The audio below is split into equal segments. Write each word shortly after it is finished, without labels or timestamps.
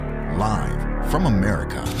Live from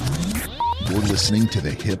America, you're listening to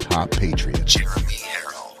the Hip Hop Patriot, Jeremy Harrell.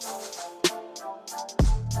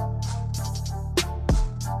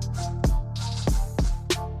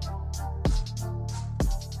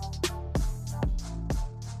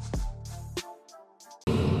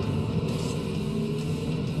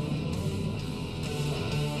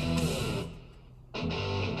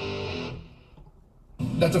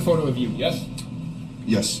 That's a photo of you, yes?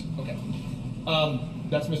 Yes. Okay.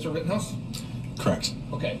 That's Mr. Rittenhouse? Correct.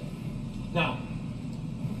 Okay. Now,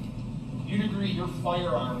 you'd agree your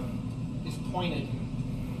firearm is pointed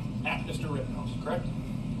at Mr. Rittenhouse, correct?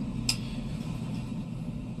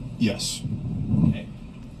 Yes. Okay.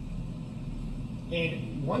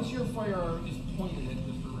 And once your firearm is pointed at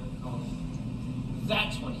Mr. Rittenhouse,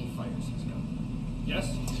 that's when he fires his gun.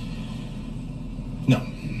 Yes? No.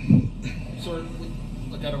 So,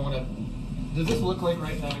 look, I don't want to... Does this look like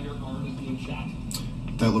right now your arm is being shot?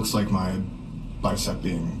 That looks like my bicep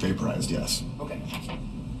being vaporized, yes. Okay.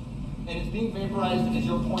 And it's being vaporized as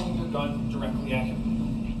you're pointing your gun directly at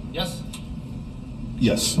him. Yes?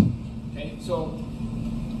 Yes. Okay, so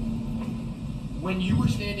when you were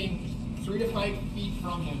standing 3 to 5 feet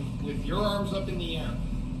from him with your arms up in the air,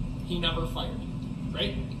 he never fired,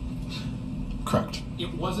 right? Correct.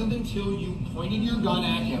 It wasn't until you pointed your gun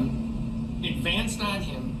at him, advanced on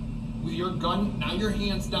him, with your gun, now your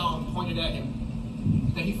hands down, pointed at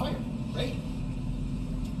him, that he fired, right?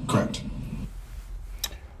 Correct.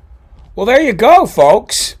 Well, there you go,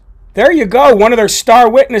 folks. There you go. One of their star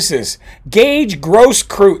witnesses. Gage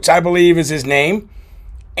Grosskreutz, I believe is his name.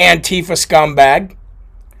 Antifa scumbag.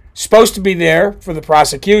 Supposed to be there for the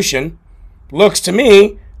prosecution. Looks to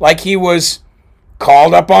me like he was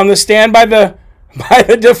called up on the stand by the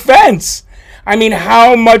defense. I mean,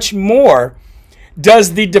 how much more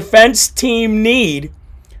does the defense team need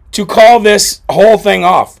to call this whole thing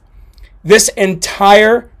off? This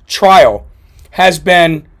entire trial has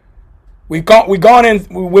been, we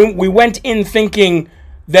went in thinking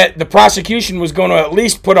that the prosecution was going to at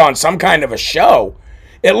least put on some kind of a show,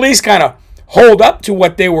 at least kind of hold up to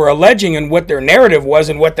what they were alleging and what their narrative was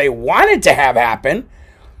and what they wanted to have happen.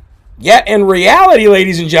 Yet in reality,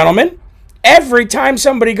 ladies and gentlemen, every time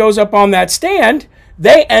somebody goes up on that stand,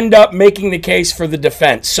 they end up making the case for the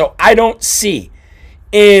defense. So I don't see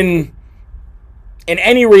in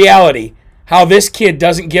any reality how this kid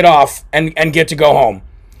doesn't get off and get to go home.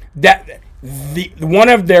 That one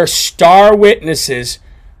of their star witnesses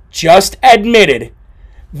just admitted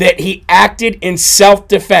that he acted in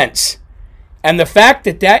self-defense. And the fact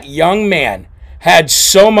that that young man had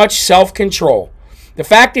so much self-control, the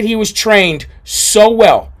fact that he was trained so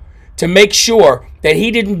well to make sure that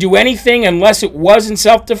he didn't do anything unless it was in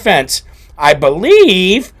self-defense, I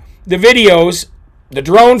believe the videos, the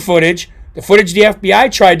drone footage, the footage the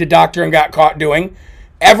FBI tried to doctor and got caught doing,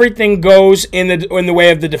 everything goes in the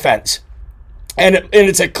way of the defense. And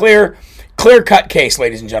it's a clear-cut case,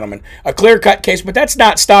 ladies and gentlemen. A clear-cut case, but that's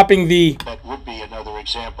not stopping the... That would be another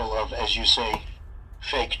example of, as you say,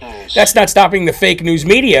 fake news. That's not stopping the fake news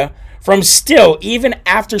media from still, even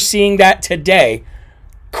after seeing that today,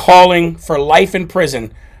 calling for life in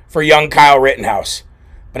prison for young Kyle Rittenhouse.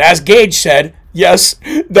 But as Gage said, yes,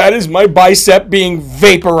 that is my bicep being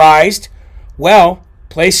vaporized. Well,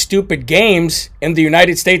 play stupid games in the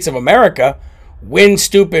United States of America, win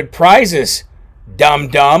stupid prizes,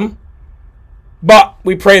 dumb. But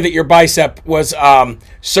we pray that your bicep was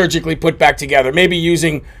surgically put back together, maybe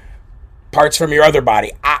using parts from your other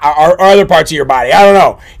body, or other parts of your body. I don't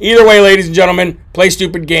know. Either way, ladies and gentlemen, play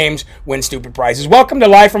stupid games, win stupid prizes. Welcome to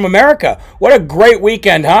Live from America. What a great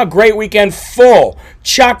weekend, huh? Great weekend,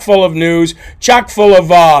 chock full of news, chock full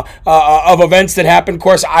of events that happened. Of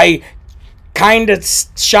course, I kind of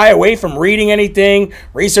shy away from reading anything,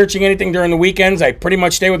 researching anything during the weekends. I pretty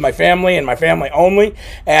much stay with my family and my family only.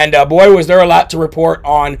 And boy, was there a lot to report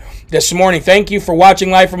on this morning. Thank you for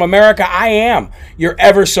watching Live from America. I am your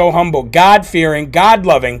ever so humble, God-fearing,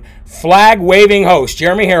 God-loving, flag-waving host,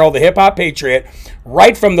 Jeremy Harrell, the Hip Hop Patriot,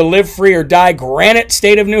 right from the Live Free or Die granite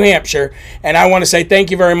state of New Hampshire. And I want to say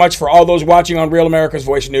thank you very much for all those watching on Real America's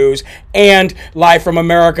Voice News and Live from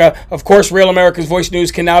America. Of course, Real America's Voice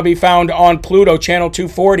News can now be found on Pluto, Channel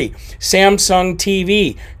 240, Samsung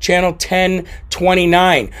TV, Channel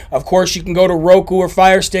 1029. Of course, you can go to Roku or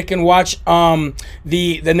Fire Stick and watch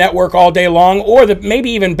the network all day long, or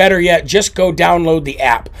maybe even better yet, just go download the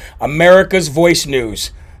app, America's Voice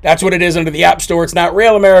News. That's what it is under the App Store. It's not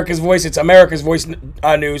Real America's Voice. It's America's Voice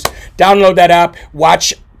News. Download that app.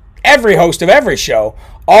 Watch every host of every show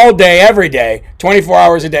all day, every day, 24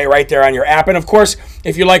 hours a day right there on your app. And, of course,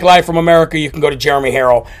 If you like Live from America, you can go to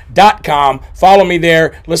jeremyharrell.com. Follow me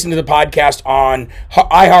there. Listen to the podcast on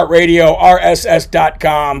iHeartRadio,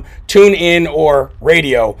 RSS.com, TuneIn, or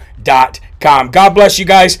radio.com. God bless you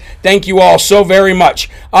guys. Thank you all so very much.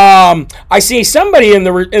 I see somebody in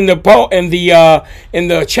the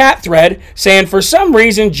chat thread saying for some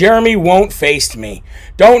reason Jeremy won't face me.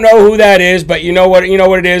 Don't know who that is, but you know what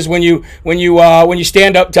it is when you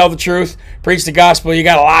stand up, tell the truth, preach the gospel. You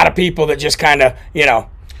got a lot of people that just kind of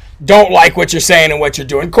don't like what you're saying and what you're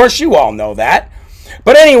doing. Of course, you all know that.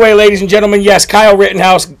 But anyway, ladies and gentlemen, yes, Kyle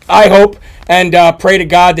Rittenhouse, I hope and pray to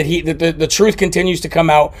God that the truth continues to come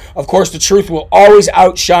out. Of course, the truth will always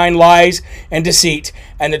outshine lies and deceit,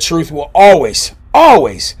 and the truth will always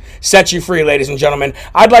set you free, ladies and gentlemen.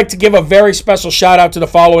 I'd like to give a very special shout out to the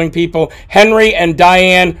following people: Henry and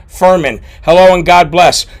Diane Furman. Hello and God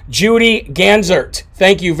bless. Judy Ganzert,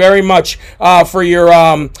 thank you very much for your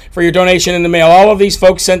donation in the mail. All of these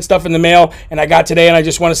folks sent stuff in the mail, and I got today, and I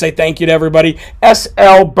just want to say thank you to everybody.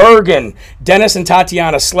 S.L. Bergen, Dennis and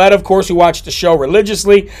Tatiana Sled, of course, who watch the show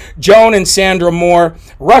religiously, Joan and Sandra Moore,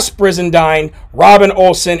 Russ Brizendine, Robin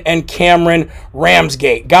Olson, and Cameron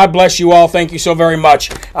Ramsgate. God bless you all. Thank you so very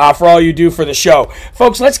much for all you do for the show.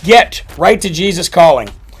 Folks, let's get right to Jesus Calling,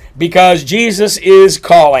 because Jesus is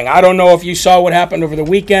calling. I don't know if you saw what happened over the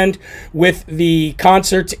weekend with the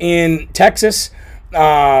concert in Texas,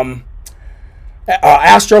 Astro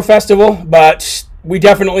Festival, but we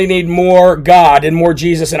definitely need more God and more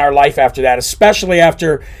Jesus in our life after that, especially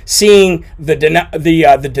after seeing the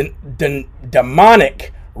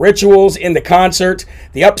demonic rituals in the concert,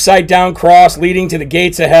 the upside-down cross leading to the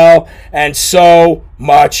gates of hell, and so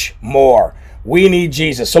much more. We need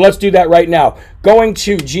Jesus. So let's do that right now. Going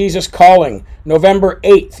to Jesus Calling, November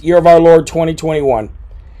 8th, year of our Lord 2021.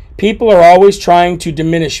 People are always trying to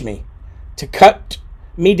diminish me, to cut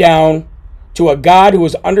me down to a God who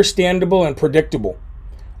is understandable and predictable.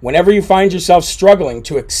 Whenever you find yourself struggling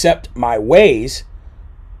to accept my ways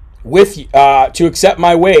with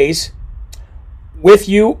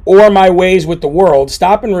you or my ways with the world,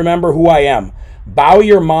 stop and remember who I am. Bow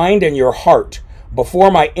your mind and your heart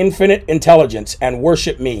before my infinite intelligence and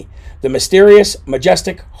worship me, the mysterious,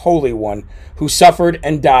 majestic, holy one who suffered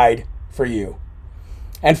and died for you.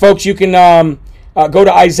 And folks, you can go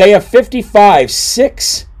to Isaiah 55,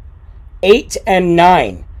 6, 8, and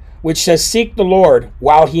 9, which says, "Seek the Lord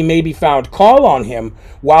while he may be found. Call on him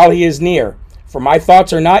while he is near. For my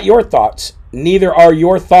thoughts are not your thoughts, neither are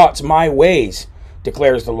your thoughts my ways,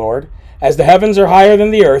 declares the Lord. As the heavens are higher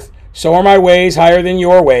than the earth, so are my ways higher than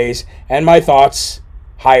your ways, and my thoughts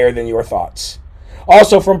higher than your thoughts."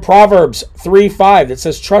 Also from Proverbs 3:5, that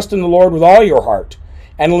says, "Trust in the Lord with all your heart,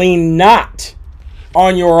 and lean not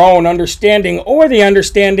on your own understanding or the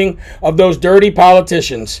understanding of those dirty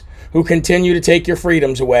politicians who continue to take your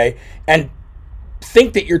freedoms away and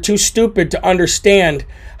think that you're too stupid to understand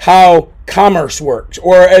how commerce works."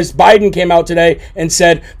 Or as Biden came out today and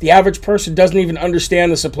said, the average person doesn't even understand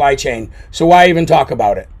the supply chain, so why even talk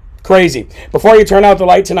about it? Crazy. Before you turn out the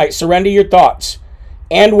light tonight, surrender your thoughts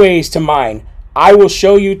and ways to mine. I will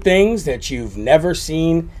show you things that you've never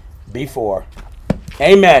seen before.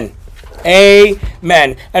 Amen.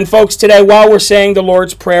 Amen. And folks, today, while we're saying the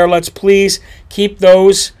Lord's Prayer, let's please keep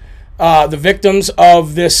those the victims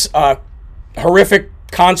of this horrific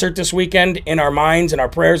concert this weekend in our minds and our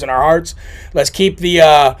prayers and our hearts. Let's keep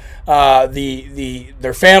their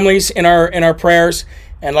families in our prayers,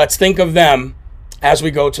 and let's think of them as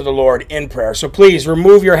we go to the Lord in prayer. So please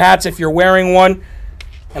remove your hats if you're wearing one,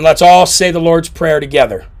 and let's all say the Lord's Prayer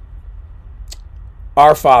together.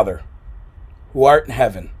 Our Father, who art in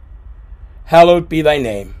heaven, hallowed be thy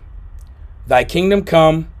name. Thy kingdom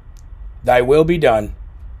come, thy will be done,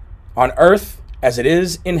 on earth as it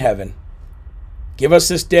is in heaven. Give us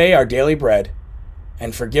this day our daily bread,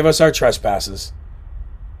 and forgive us our trespasses,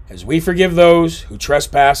 as we forgive those who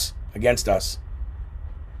trespass against us.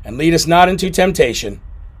 And lead us not into temptation,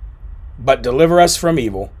 but deliver us from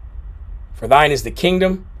evil. For thine is the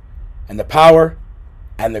kingdom, and the power,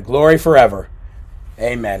 and the glory forever.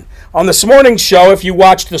 Amen. On this morning's show, if you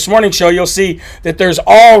watched this morning's show, you'll see that there's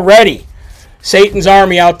already Satan's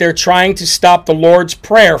army out there trying to stop the Lord's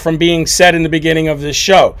Prayer from being said in the beginning of this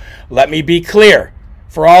show. Let me be clear.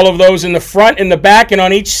 For all of those in the front, in the back, and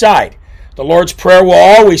on each side, the Lord's Prayer will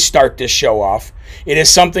always start this show off. It is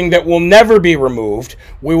something that will never be removed.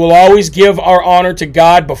 We will always give our honor to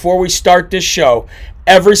God before we start this show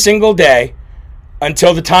every single day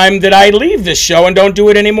until the time that I leave this show and don't do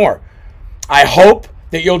it anymore. I hope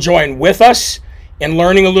that you'll join with us in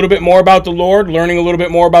learning a little bit more about the Lord, learning a little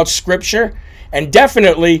bit more about Scripture, and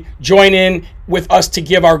definitely join in with us to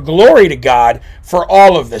give our glory to God for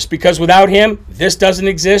all of this, because without him, this doesn't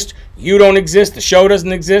exist, you don't exist, the show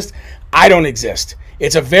doesn't exist, I don't exist.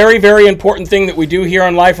 It's a very, very important thing that we do here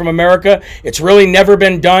on Live from America. It's really never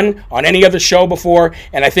been done on any other show before,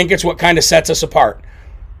 and I think it's what kind of sets us apart.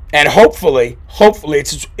 And hopefully,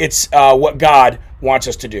 it's what God wants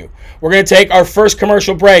us to do. We're going to take our first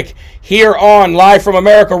commercial break here on Live from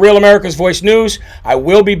America, Real America's Voice News. I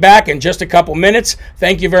will be back in just a couple minutes.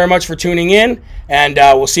 Thank you very much for tuning in, and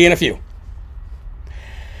we'll see you in a few.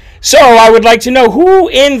 So I would like to know who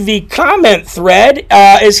in the comment thread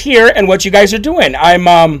is here and what you guys are doing. I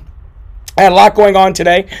had a lot going on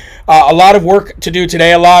today, a lot of work to do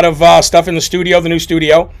today, a lot of stuff in the studio, the new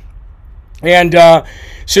studio. And as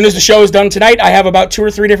soon as the show is done tonight, I have about 2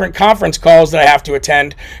 or 3 different conference calls that I have to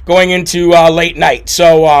attend going into late night.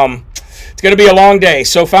 So it's going to be a long day.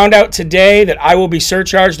 So found out today that I will be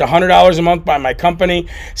surcharged $100 a month by my company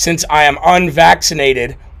since I am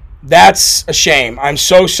unvaccinated. That's a shame. I'm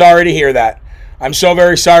so sorry to hear that. I'm so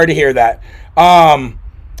very sorry to hear that.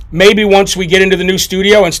 Maybe once we get into the new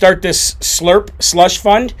studio and start this slush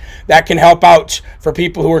fund, that can help out for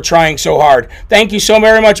people who are trying so hard. Thank you so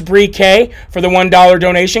very much, Bree K, for the $1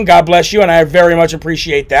 donation. God bless you, and I very much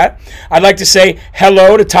appreciate that. I'd like to say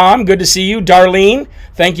hello to Tom. Good to see you. Darlene,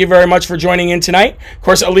 thank you very much for joining in tonight. Of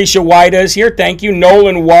course, Alicia Wida is here. Thank you.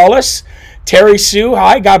 Nolan Wallace. Terry Sue,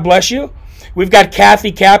 hi. God bless you. We've got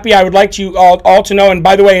Kathy Cappy. I would like you all to know, and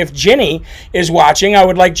by the way, if Ginny is watching, I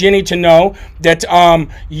would like Ginny to know that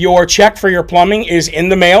your check for your plumbing is in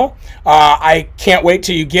the mail. I can't wait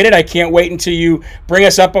till you get it. I can't wait until you bring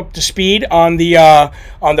us up to speed on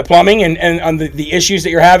the plumbing and on the issues that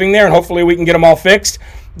you're having there, and hopefully we can get them all fixed.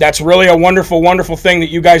 That's really a wonderful, wonderful thing that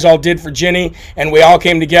you guys all did for Ginny, and we all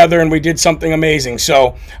came together and we did something amazing.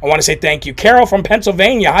 So I want to say thank you. Carol from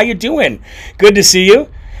Pennsylvania, how you doing? Good to see you.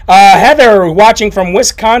 Heather, watching from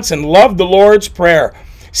Wisconsin, love the Lord's Prayer.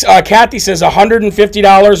 Kathy says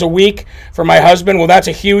 $150 a week for my husband. Well, that's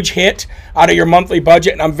a huge hit out of your monthly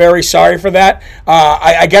budget, and I'm very sorry for that.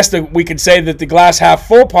 I guess that we could say that the glass half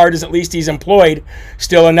full part is at least he's employed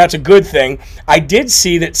still, and that's a good thing. I did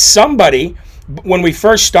see that somebody, when we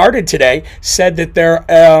first started today, said that their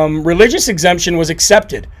religious exemption was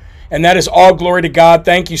accepted, and that is all glory to God.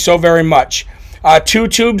 Thank you so very much. Two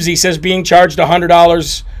Tubes, he says, being charged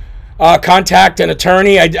 $100. Contact an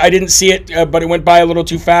attorney. I didn't see it, but it went by a little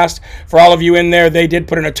too fast. For all of you in there, they did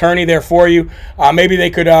put an attorney there for you. Maybe they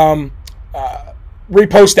could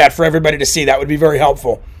repost that for everybody to see. That would be very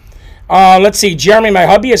helpful. Let's see. Jeremy, my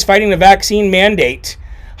hubby is fighting the vaccine mandate.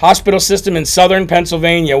 Hospital system in southern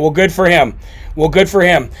Pennsylvania. Well, good for him. Well,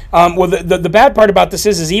 the bad part about this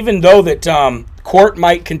is even though that court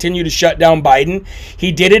might continue to shut down Biden,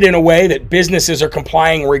 he did it in a way that businesses are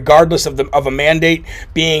complying regardless of a mandate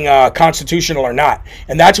being constitutional or not.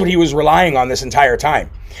 And that's what he was relying on this entire time.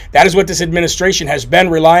 That is what this administration has been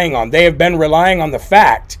relying on. They have been relying on the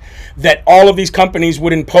fact that all of these companies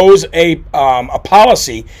would impose a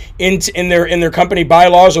policy in their company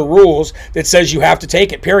bylaws or rules that says you have to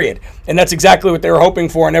take it, period. And that's exactly what they were hoping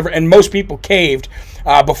for, and most people caved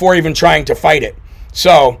before even trying to fight it.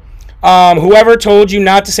 So whoever told you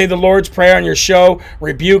not to say the Lord's Prayer on your show,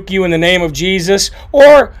 rebuke you in the name of Jesus,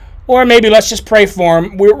 or maybe let's just pray for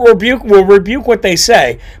them. We'll rebuke what they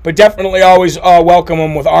say, but definitely always welcome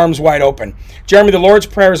them with arms wide open. Jeremy, the Lord's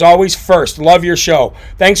Prayer is always first. Love your show.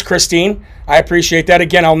 Thanks, Christine. I appreciate that.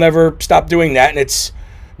 Again, I'll never stop doing that, and it's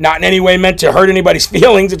not in any way meant to hurt anybody's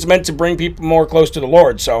feelings. It's meant to bring people more close to the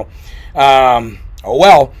Lord. So,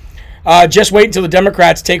 just wait until the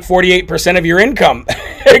Democrats take 48% of your income.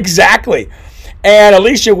 Exactly. And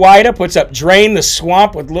Alicia Wida puts up Drain the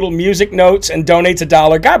Swamp with little music notes and donates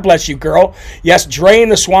 $1. God bless you, girl. Yes, Drain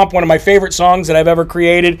the Swamp, one of my favorite songs that I've ever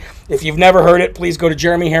created. If you've never heard it, please go to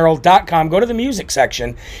jeremyherald.com, go to the music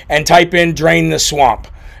section, and type in Drain the Swamp.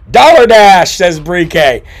 Dollar Dash, says Brie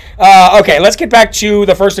K. Okay, let's get back to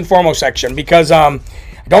the first and foremost section, because I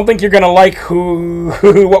don't think you're going to like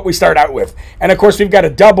what we start out with. And, of course, we've got a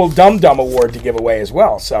double Dum Dum Award to give away as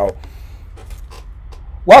well, so...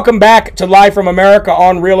 Welcome back to Live from America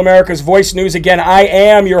on Real America's Voice News. Again, I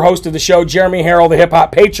am your host of the show, Jeremy Harrell, the Hip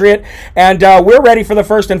Hop Patriot, and we're ready for the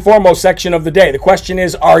first and foremost section of the day. The question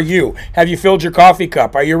is, are you? Have you filled your coffee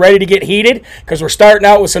cup? Are you ready to get heated? Because we're starting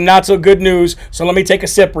out with some not-so-good news, so let me take a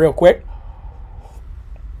sip real quick.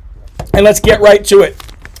 And let's get right to it.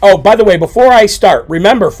 Oh, by the way, before I start,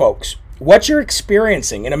 remember, folks, what you're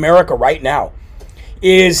experiencing in America right now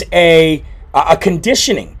is a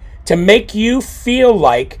conditioning to make you feel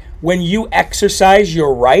like when you exercise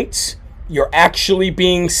your rights, you're actually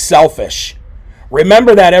being selfish.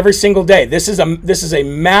 Remember that every single day. This is a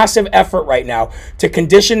massive effort right now to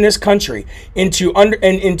condition this country into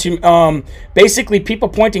basically people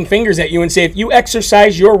pointing fingers at you and say, if you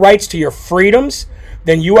exercise your rights to your freedoms,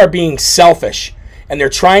 then you are being selfish. And they're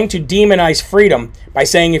trying to demonize freedom by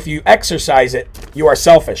saying if you exercise it, you are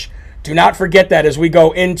selfish. Do not forget that as we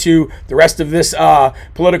go into the rest of this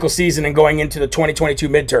political season and going into the 2022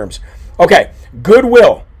 midterms. Okay,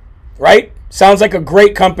 Goodwill, right? Sounds like a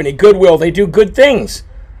great company. Goodwill, they do good things.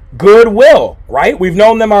 Goodwill, right? We've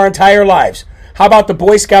known them our entire lives. How about the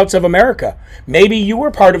Boy Scouts of America? Maybe you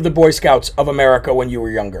were part of the Boy Scouts of America when you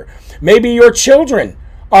were younger. Maybe your children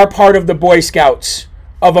are part of the Boy Scouts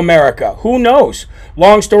of America. Who knows?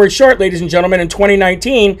 Long story short, ladies and gentlemen, in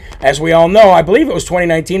 2019, as we all know, I believe it was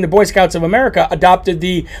 2019, the Boy Scouts of America adopted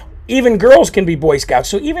the even girls can be Boy Scouts.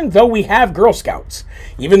 So even though we have Girl Scouts,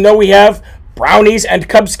 even though we have Brownies and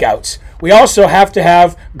Cub Scouts, we also have to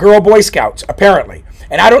have Girl Boy Scouts, apparently.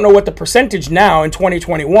 And I don't know what the percentage now in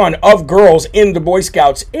 2021 of girls in the Boy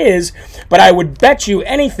Scouts is, but I would bet you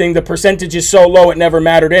anything the percentage is so low it never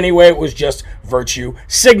mattered anyway. It was just virtue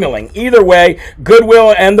signaling. Either way,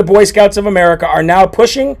 Goodwill and the Boy Scouts of America are now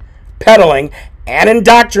pushing, peddling, and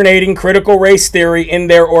indoctrinating critical race theory in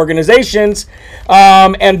their organizations.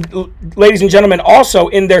 And ladies and gentlemen, also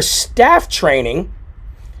in their staff training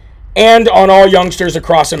and on all youngsters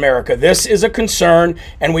across America. This is a concern,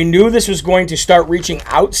 and we knew this was going to start reaching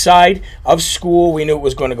outside of school. We knew it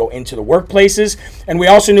was going to go into the workplaces, and we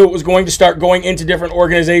also knew it was going to start going into different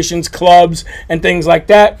organizations, clubs, and things like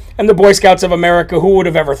that. And the Boy Scouts of America, who would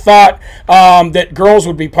have ever thought that girls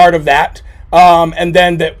would be part of that, and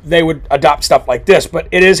then that they would adopt stuff like this. But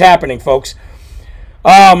it is happening, folks.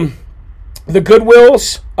 The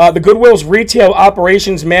Goodwill's retail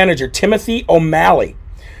operations manager, Timothy O'Malley,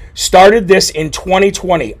 started this in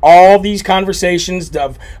 2020. All these conversations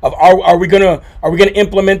of are we gonna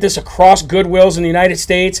implement this across Goodwills in the United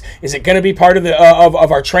States? Is it going to be part of the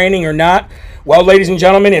of our training or not? Well, ladies and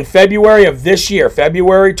gentlemen, in February of this year,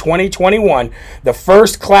 February 2021, the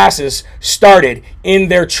first classes started in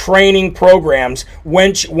their training programs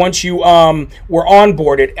once you were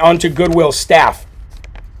onboarded onto Goodwill staff.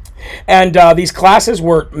 And these classes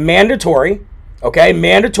were mandatory. Okay,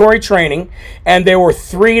 mandatory training, and there were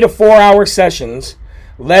 3 to 4 hour sessions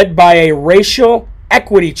led by a racial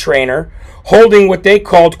equity trainer holding what they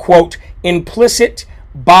called, quote, implicit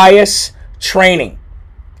bias training.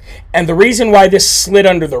 And the reason why this slid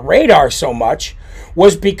under the radar so much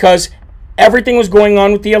was because everything was going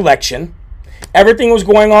on with the election, everything was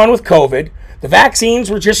going on with COVID, the vaccines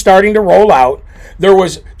were just starting to roll out.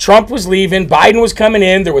 Trump was leaving, Biden was coming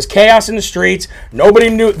in, there was chaos in the streets.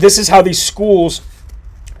 Nobody knew. This is how these schools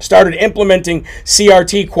started implementing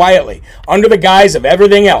CRT quietly, under the guise of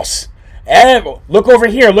everything else. And look over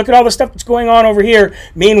here, look at all the stuff that's going on over here.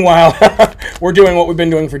 Meanwhile, we're doing what we've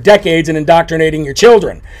been doing for decades and indoctrinating your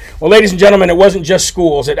children. Well, ladies and gentlemen, it wasn't just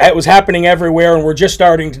schools. It was happening everywhere, and we're just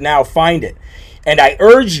starting to now find it. And I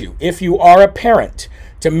urge you, if you are a parent,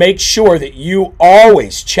 to make sure that you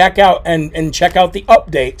always check out and check out the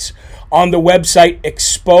updates on the website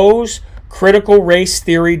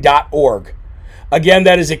exposecriticalracetheory.org. Again,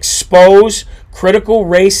 that is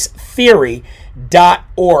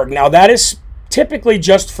exposecriticalracetheory.org. Now, that is typically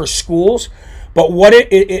just for schools, but what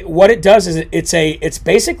it does is it's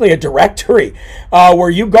basically a directory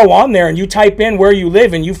where you go on there and you type in where you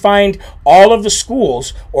live and you find all of the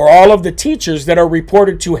schools or all of the teachers that are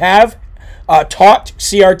reported to have taught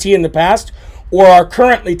CRT in the past or are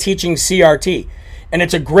currently teaching CRT. And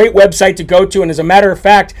it's a great website to go to. And as a matter of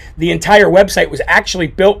fact, the entire website was actually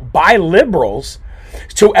built by liberals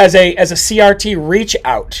as a CRT reach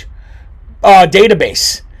out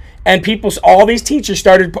database. And all these teachers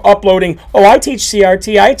started uploading, I teach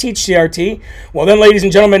CRT. Well, then, ladies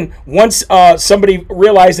and gentlemen, once somebody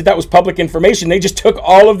realized that was public information, they just took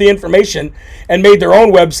all of the information and made their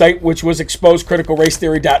own website, which was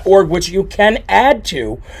exposecriticalracetheory.org, which you can add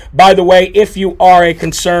to, by the way, if you are a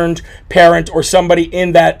concerned parent or somebody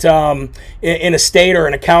in that in a state or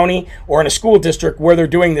in a county or in a school district where they're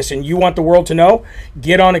doing this and you want the world to know,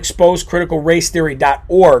 get on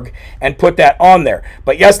exposecriticalracetheory.org and put that on there.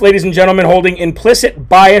 But yes, ladies and gentlemen, holding implicit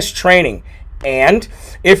bias training. And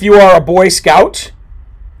if you are a Boy Scout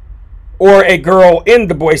or a girl in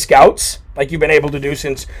the Boy Scouts, like you've been able to do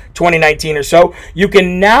since 2019 or so, you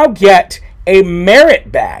can now get a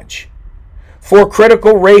merit badge for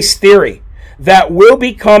critical race theory that will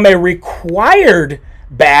become a required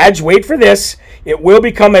badge. Wait for this. It will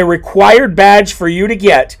become a required badge for you to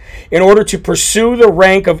get in order to pursue the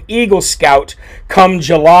rank of Eagle Scout come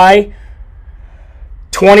July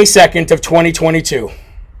 22nd of 2022.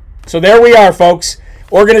 So there we are, folks.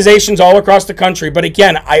 Organizations all across the country. But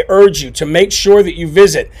again, I urge you to make sure that you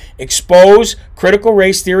visit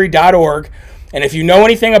exposecriticalracetheory.org. And if you know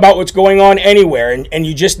anything about what's going on anywhere and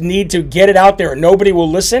you just need to get it out there and nobody will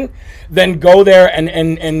listen, then go there and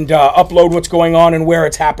upload what's going on and where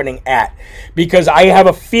it's happening at. Because I have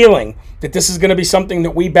a feeling that this is going to be something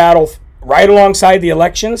that we battle right alongside the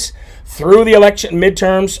elections, through the election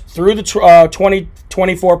midterms, through the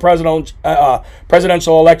 2024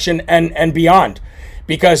 presidential election and beyond.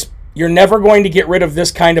 Because you're never going to get rid of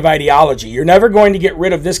this kind of ideology. You're never going to get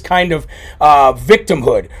rid of this kind of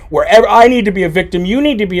victimhood. Wherever I need to be a victim, you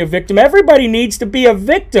need to be a victim. Everybody needs to be a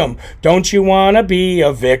victim. Don't you want to be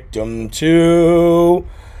a victim too?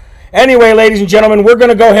 Anyway, ladies and gentlemen, we're going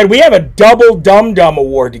to go ahead. We have a double dum-dum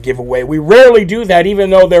award to give away. We rarely do that, even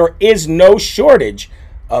though there is no shortage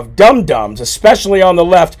of dum-dums, especially on the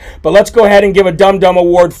left. But let's go ahead and give a dum-dum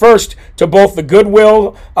award first to both the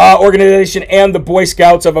Goodwill organization and the Boy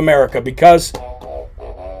Scouts of America, because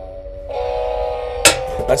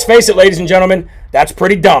let's face it, ladies and gentlemen, that's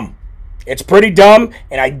pretty dumb. It's pretty dumb,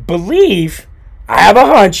 and I believe, I have a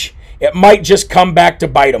hunch, it might just come back to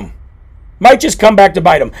bite them. Might just come back to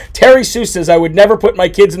bite them. Terry Sue says, I would never put my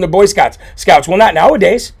kids in the Boy Scouts. Well, not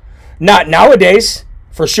nowadays. Not nowadays.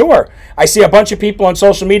 For sure. I see a bunch of people on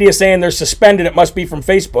social media saying they're suspended. It must be from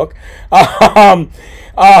Facebook.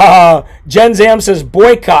 Jen Zam says,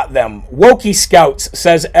 boycott them. Wokey Scouts,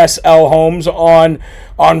 says S.L. Holmes on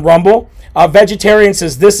Rumble. Vegetarian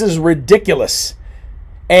says, this is ridiculous.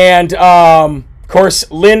 And, of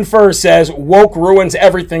course, Lynn Furr says, woke ruins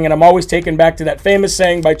everything. And I'm always taken back to that famous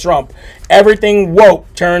saying by Trump, everything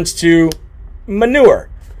woke turns to manure.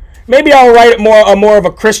 Maybe I'll write it more of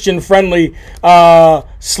a Christian-friendly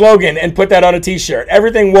slogan and put that on a T-shirt.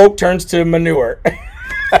 Everything woke turns to manure.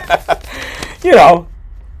 You know,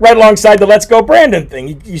 right alongside the Let's Go Brandon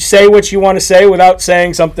thing. You say what you want to say without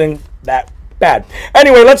saying something that bad.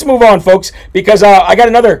 Anyway, let's move on, folks, because I got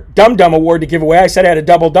another Dum Dum award to give away. I said I had a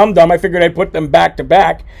double Dum Dum. I figured I'd put them back to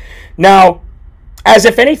back. Now, as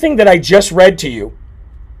if anything that I just read to you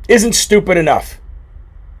isn't stupid enough.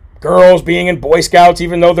 Girls being in Boy Scouts,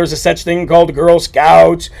 even though there's a such thing called Girl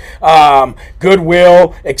Scouts,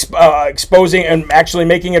 Goodwill, exposing and actually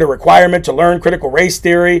making it a requirement to learn critical race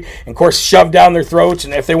theory, and of course shoved down their throats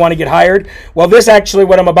and if they want to get hired. Well, this actually,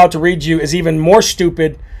 what I'm about to read you, is even more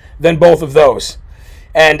stupid than both of those.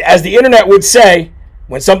 And as the internet would say,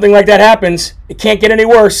 when something like that happens, it can't get any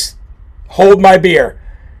worse. Hold my beer.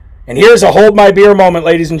 And here's a hold my beer moment,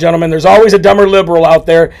 ladies and gentlemen. There's always a dumber liberal out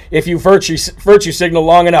there if you virtue signal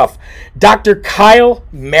long enough. Dr. Kyle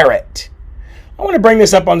Merritt. I want to bring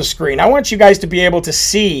this up on the screen. I want you guys to be able to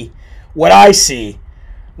see what I see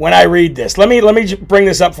when I read this. Let me bring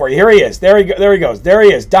this up for you. Here he is. There he goes. There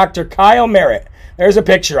he is. Dr. Kyle Merritt. There's a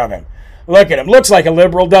picture of him. Look at him. Looks like a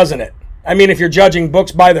liberal, doesn't it? I mean, if you're judging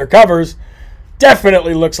books by their covers,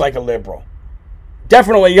 definitely looks like a liberal.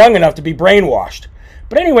 Definitely young enough to be brainwashed.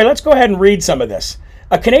 But anyway, let's go ahead and read some of this.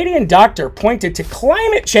 A Canadian doctor pointed to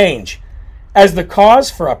climate change as the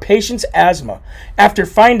cause for a patient's asthma after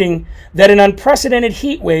finding that an unprecedented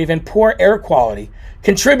heat wave and poor air quality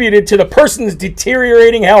contributed to the person's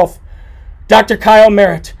deteriorating health. Dr. Kyle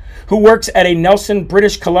Merritt, who works at a Nelson,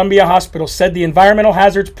 British Columbia hospital, said the environmental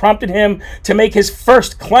hazards prompted him to make his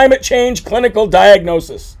first climate change clinical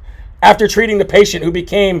diagnosis after treating the patient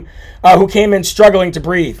who came in struggling to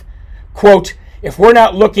breathe. Quote, if we're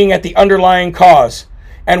not looking at the underlying cause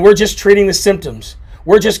and we're just treating the symptoms,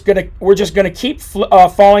 we're just gonna keep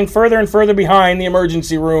falling further and further behind the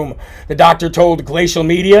emergency room, the doctor told Glacial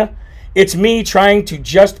Media. It's me trying to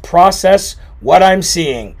just process what I'm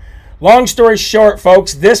seeing. Long story short,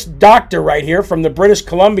 folks, this doctor right here from the British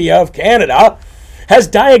Columbia of Canada has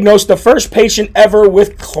diagnosed the first patient ever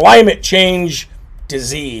with climate change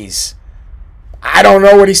disease. I don't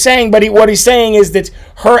know what he's saying, but what he's saying is that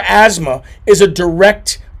her asthma is a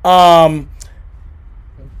direct,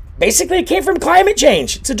 basically it came from climate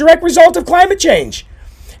change. It's a direct result of climate change.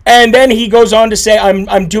 And then he goes on to say,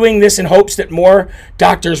 I'm doing this in hopes that more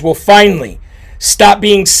doctors will finally stop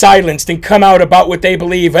being silenced and come out about what they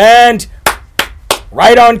believe. And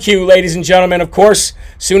right on cue, ladies and gentlemen, of course,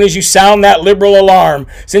 as soon as you sound that liberal alarm,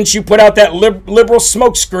 since you put out that liberal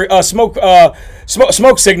smoke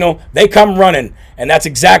signal, they come running. And that's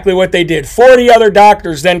exactly what they did. 40 other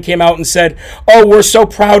doctors then came out and said, oh, we're so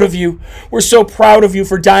proud of you. We're so proud of you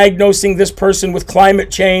for diagnosing this person with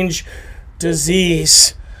climate change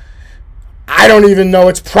disease. I don't even know.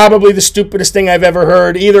 It's probably the stupidest thing I've ever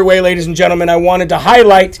heard. Either way, ladies and gentlemen, I wanted to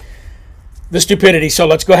highlight the stupidity. So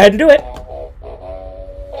let's go ahead and do it.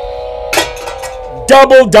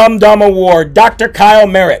 Double Dumb Dumb Award, Dr. Kyle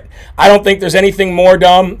Merritt. I don't think there's anything more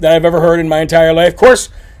dumb that I've ever heard in my entire life. Of course,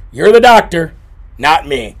 you're the doctor, not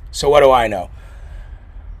me. So what do I know?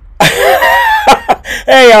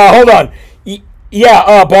 Hey, hold on.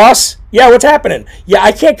 Boss? Yeah, what's happening? Yeah,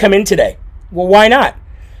 I can't come in today. Well, why not?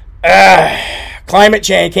 Climate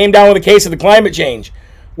change. Came down with a case of the climate change.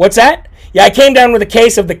 What's that? Yeah, I came down with a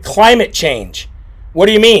case of the climate change. What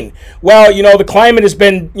do you mean? Well, the climate has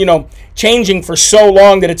been, changing for so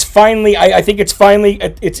long that it's finally, I think it's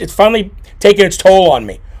finally taking its toll on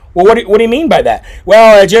me. Well, what do you mean by that?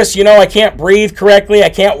 Well, I just, I can't breathe correctly. I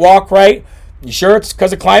can't walk right. You sure it's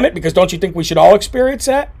because of climate? Because don't you think we should all experience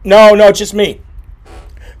that? No, it's just me.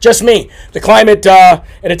 Just me. The climate,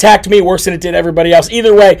 it attacked me worse than it did everybody else.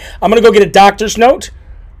 Either way, I'm going to go get a doctor's note.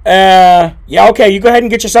 Yeah, okay, you go ahead and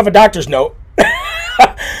get yourself a doctor's note.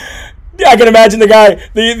 I can imagine the guy,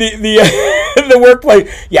 the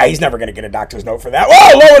workplace. Yeah, he's never going to get a doctor's note for that.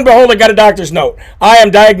 Oh, lo and behold, I got a doctor's note. I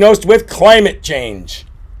am diagnosed with climate change.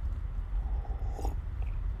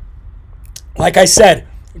 Like I said,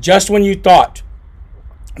 just when you thought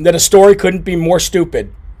that a story couldn't be more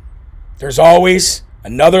stupid, there's always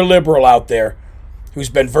another liberal out there who's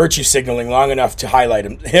been virtue signaling long enough to highlight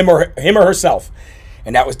him or herself.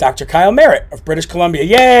 And that was Dr. Kyle Merritt of British Columbia.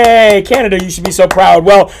 Yay, Canada, you should be so proud.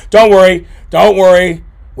 Well, don't worry.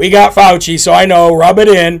 We got Fauci, so I know, rub it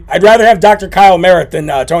in. I'd rather have Dr. Kyle Merritt than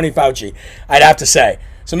Tony Fauci, I'd have to say.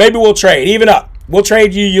 So maybe we'll trade, even up. We'll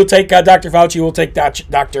trade you. You'll take Dr. Fauci. We'll take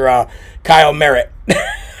Dr. Kyle Merritt.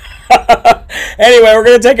 Anyway, we're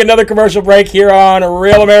going to take another commercial break here on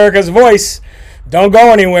Real America's Voice. Don't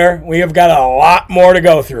go anywhere. We have got a lot more to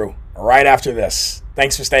go through right after this.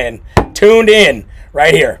 Thanks for staying tuned in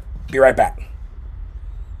right here. Be right back.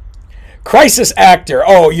 Crisis actor.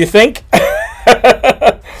 Oh, you think?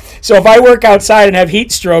 So if I work outside and have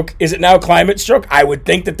heat stroke, is it now climate stroke? I would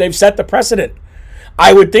think that they've set the precedent.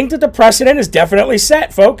 I would think that the precedent is definitely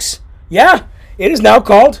set, folks. Yeah, it is now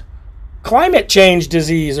called climate change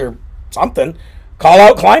disease or something. Call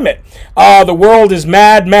out climate. The world is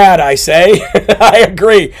mad, I say. I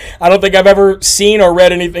agree. I don't think I've ever seen or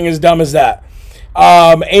read anything as dumb as that.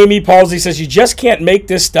 Amy Palsy says, you just can't make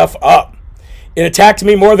this stuff up. It attacked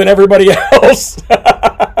me more than everybody else.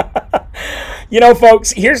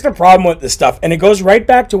 Folks, here's the problem with this stuff. And it goes right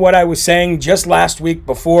back to what I was saying just last week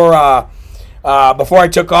before I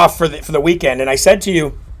took off for the weekend. And I said to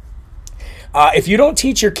you, if you don't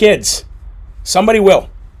teach your kids, somebody will.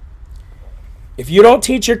 If you don't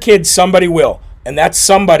teach your kids, somebody will. And that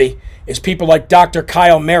somebody is people like Dr.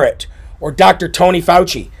 Kyle Merritt or Dr. Tony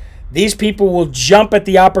Fauci. These people will jump at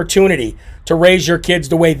the opportunity to raise your kids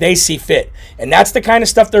the way they see fit. And that's the kind of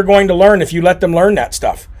stuff they're going to learn if you let them learn that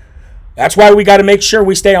stuff. That's why we got to make sure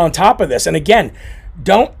we stay on top of this. And again,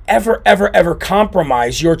 don't ever, ever, ever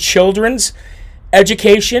compromise your children's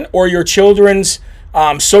education or your children's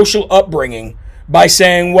social upbringing by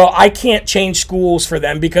saying, well, I can't change schools for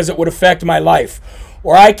them because it would affect my life.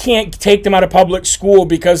 Or I can't take them out of public school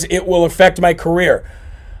because it will affect my career.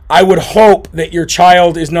 I would hope that your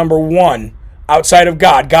child is number one outside of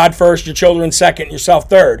God. God first, your children second, yourself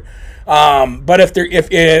third. But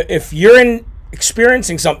if you're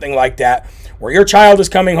experiencing something like that, where your child is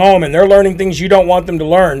coming home and they're learning things you don't want them to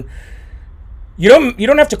learn, you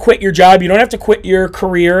don't have to quit your job. You don't have to quit your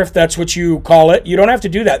career, if that's what you call it. You don't have to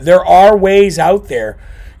do that. There are ways out there,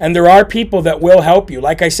 and there are people that will help you.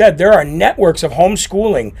 Like I said, there are networks of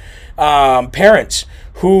homeschooling parents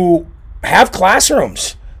who have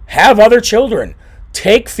classrooms, have other children,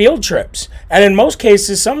 take field trips, and in most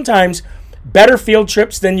cases, sometimes better field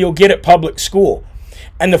trips than you'll get at public school.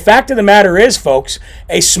 And the fact of the matter is, folks,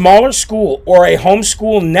 a smaller school or a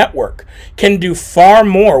homeschool network can do far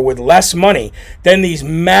more with less money than these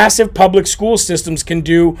massive public school systems can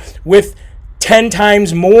do with 10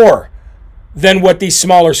 times more than what these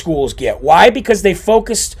smaller schools get. Why? Because they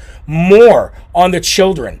focused more on the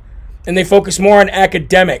children and they focus more on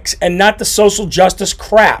academics and not the social justice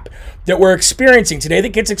crap that we're experiencing today that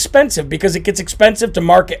gets expensive because it gets expensive to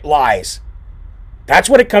market lies. That's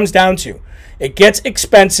what it comes down to. It gets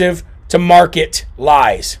expensive to market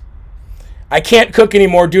lies. I can't cook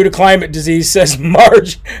anymore due to climate disease, says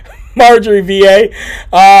Marjorie VA.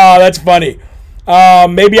 Oh, that's funny.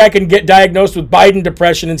 Maybe I can get diagnosed with Biden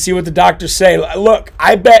depression and see what the doctors say. Look,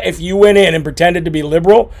 I bet if you went in and pretended to be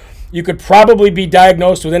liberal, you could probably be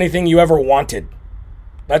diagnosed with anything you ever wanted.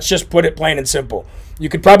 Let's just put it plain and simple. You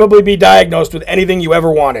could probably be diagnosed with anything you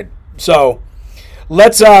ever wanted. So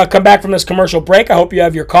let's come back from this commercial break. I hope you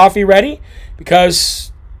have your coffee ready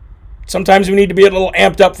because sometimes we need to be a little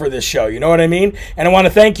amped up for this show. You know what I mean? And I want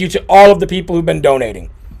to thank you to all of the people who've been donating.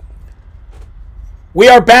 We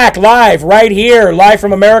are back live right here, live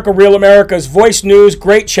from America, Real America's Voice News.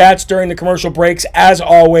 Great chats during the commercial breaks, as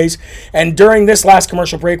always. And during this last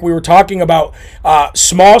commercial break, we were talking about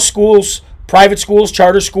small schools, private schools,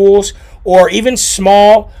 charter schools, or even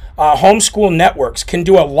small homeschool networks can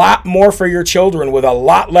do a lot more for your children with a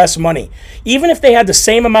lot less money. Even if they had the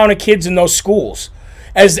same amount of kids in those schools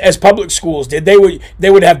as public schools did, they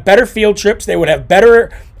would have better field trips, they would have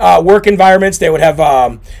better work environments, they would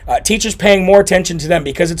have teachers paying more attention to them,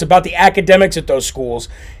 because it's about the academics at those schools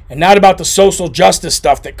and not about the social justice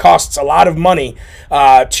stuff that costs a lot of money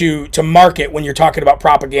to market when you're talking about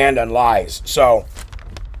propaganda and lies. So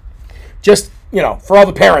just, for all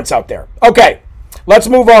the parents out there. Okay, let's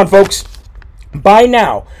move on, folks. By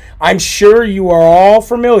now, I'm sure you are all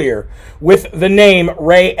familiar with the name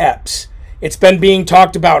Ray Epps. It's been being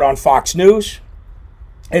talked about on Fox News.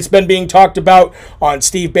 It's been being talked about on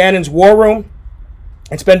Steve Bannon's War Room.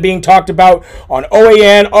 It's been being talked about on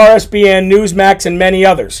OAN, RSBN, Newsmax, and many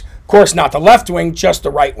others. Of course, not the left wing, just the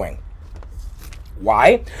right wing.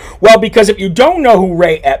 Why? Well, because if you don't know who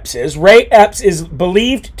Ray Epps is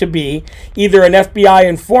believed to be either an FBI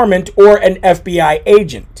informant or an FBI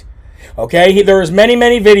agent. Okay, there's many,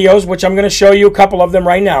 many videos, which I'm going to show you a couple of them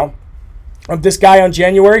right now, of this guy on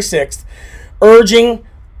January 6th urging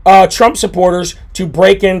Trump supporters to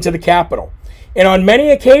break into the Capitol. And on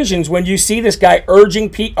many occasions, when you see this guy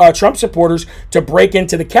urging Trump supporters to break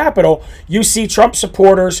into the Capitol, you see Trump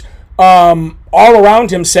supporters all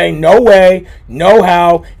around him saying, no way, no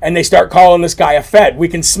how, and they start calling this guy a Fed. We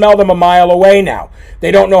can smell them a mile away now. They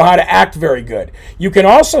don't know how to act very good. You can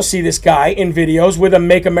also see this guy in videos with a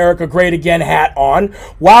Make America Great Again hat on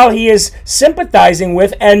while he is sympathizing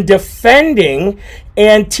with and defending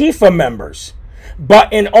Antifa members.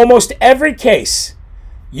 But in almost every case,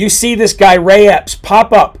 you see this guy Ray Epps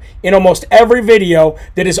pop up in almost every video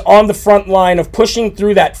that is on the front line of pushing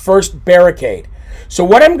through that first barricade. So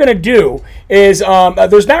what I'm going to do is,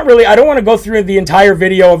 there's not really, I don't want to go through the entire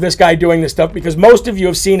video of this guy doing this stuff because most of you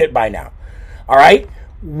have seen it by now. All right?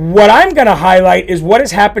 What I'm going to highlight is what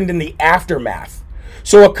has happened in the aftermath.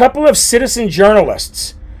 So a couple of citizen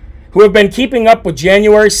journalists who have been keeping up with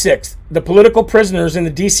January 6th, the political prisoners in the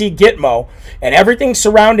D.C. Gitmo, and everything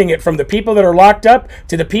surrounding it, from the people that are locked up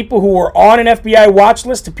to the people who were on an FBI watch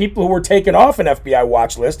list to people who were taken off an FBI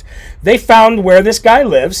watch list, they found where this guy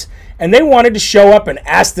lives, and they wanted to show up and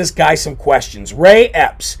ask this guy some questions. Ray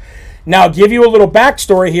Epps. Now, I'll give you a little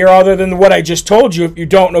backstory here other than what I just told you if you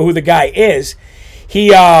don't know who the guy is. He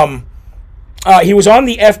was on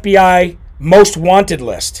the FBI most wanted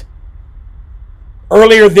list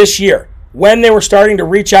earlier this year when they were starting to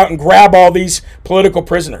reach out and grab all these political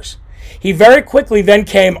prisoners. He very quickly then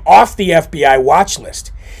came off the FBI watch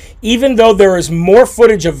list. Even though there is more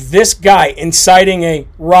footage of this guy inciting a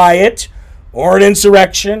riot or an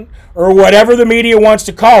insurrection or whatever the media wants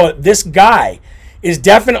to call it, this guy is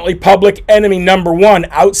definitely public enemy number one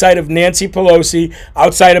outside of Nancy Pelosi,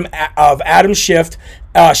 outside of Adam Schiff,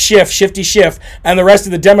 Shifty Schiff, and the rest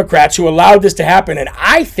of the Democrats who allowed this to happen. And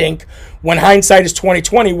I think when hindsight is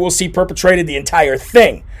 2020, we'll see perpetrated the entire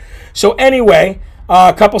thing. So anyway,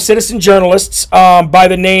 a couple citizen journalists by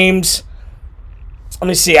the names, let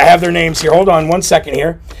me see, I have their names here. Hold on one second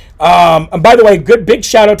here. And by the way, big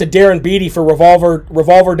shout out to Darren Beatty for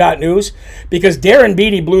Revolver.news, because Darren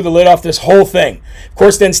Beatty blew the lid off this whole thing. Of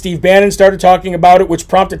course, then Steve Bannon started talking about it, which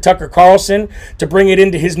prompted Tucker Carlson to bring it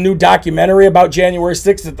into his new documentary about January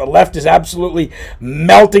 6th that the left is absolutely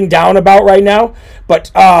melting down about right now.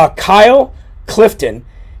 But Kyle Clifton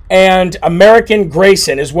and American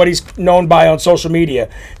Grayson is what he's known by on social media.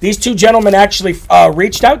 These two gentlemen actually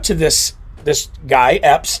reached out to this guy,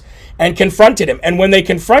 Epps, and confronted him. And when they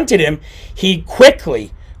confronted him, he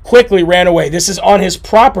quickly ran away. This is on his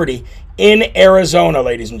property in Arizona,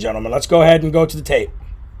 ladies and gentlemen. Let's go ahead and go to the tape.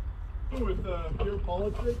 With pure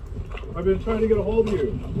politics, I've been trying to get a hold of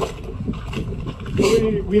you.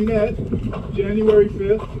 We met January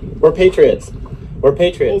 5th. We're patriots. We're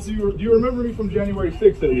patriots. Well, do you remember me from January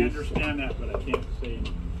 6th? I understand that, but I can't say.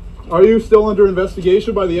 Are you still under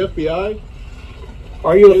investigation by the FBI?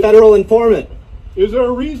 Are you a federal informant? Is there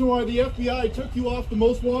a reason why the FBI took you off the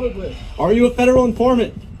most wanted list? Are you a federal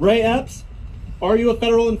informant? Ray Epps? Are you a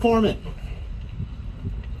federal informant?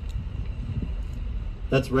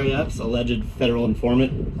 That's Ray Epps, alleged federal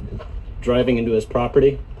informant, driving into his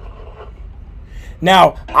property.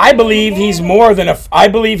 Now, I believe he's a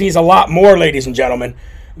lot more, ladies and gentlemen,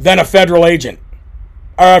 than a federal agent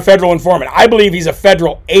or a federal informant. I believe he's a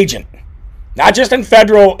federal agent, not just a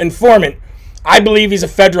federal informant. I believe he's a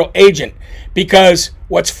federal agent, because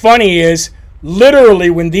what's funny is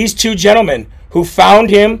literally when these two gentlemen who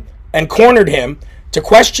found him and cornered him to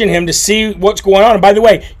question him to see what's going on. And by the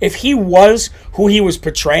way, if he was who he was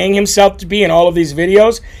portraying himself to be in all of these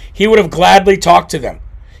videos, he would have gladly talked to them.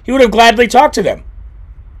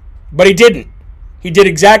 But he didn't. He did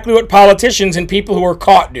exactly what politicians and people who are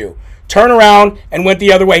caught do. Turn around and went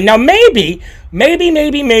the other way. Now maybe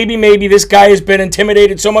this guy has been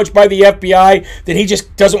intimidated so much by the FBI that he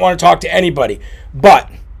just doesn't want to talk to anybody.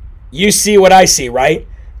 But you see what I see, right?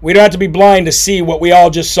 We don't have to be blind to see what we all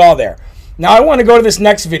just saw there. Now I want to go to this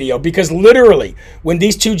next video because literally when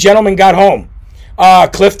these two gentlemen got home, Kyle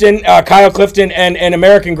Clifton and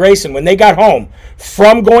American Grayson, when they got home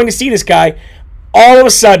from going to see this guy, all of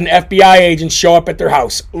a sudden FBI agents show up at their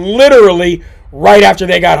house, literally right after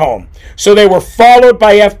they got home. So they were followed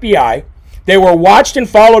by FBI. They were watched and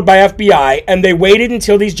followed by FBI, and they waited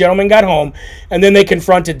until these gentlemen got home, and then they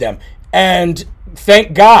confronted them. And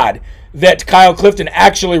thank God that Kyle Clifton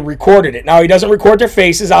actually recorded it. Now, he doesn't record their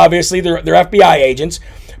faces, obviously. They're FBI agents,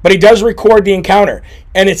 but he does record the encounter.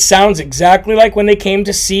 And it sounds exactly like when they came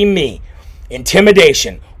to see me.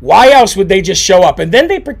 Intimidation. Why else would they just show up? And then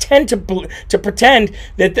they pretend to pretend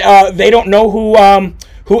that they don't know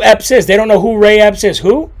who Epps is. They don't know who Ray Epps is.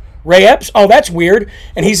 Who? Ray Epps? Oh, that's weird.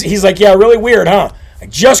 And he's like, yeah, really weird, huh? I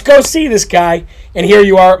just go see this guy, and here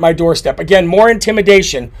you are at my doorstep. Again, more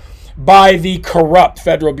intimidation by the corrupt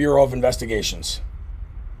Federal Bureau of Investigations.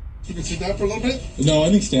 You can sit down for a little bit? No, I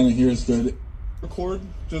think standing here is good. Record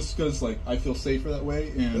just because I feel safer that way,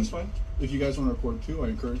 and That's fine. if you guys want to record too, I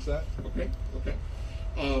encourage that. Okay.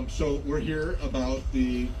 So we're here about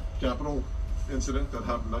the Capitol incident that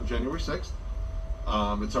happened on January 6th.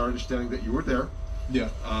 It's our understanding that you were there. Yeah.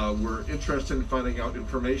 We're interested in finding out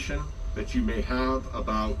information that you may have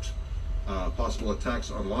about possible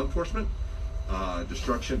attacks on law enforcement,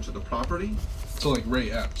 destruction to the property. So like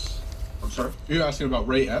Ray Epps. I'm sorry? You're asking about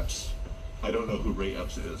Ray Epps? I don't know who Ray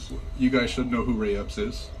Epps is. You guys should know who Ray Epps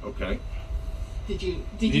is. Okay.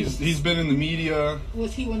 He's been in the media.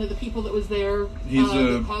 Was he one of the people that was there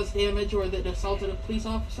that caused damage or that assaulted a police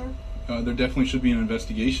officer? There definitely should be an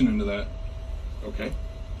investigation into that. Okay.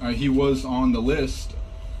 He was on the list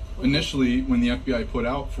initially when the FBI put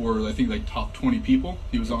out for, I think, top 20 people.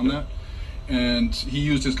 He was on that. And he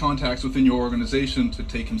used his contacts within your organization to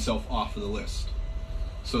take himself off of the list.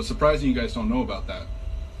 So it's surprising you guys don't know about that.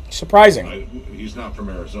 Surprising. He's not from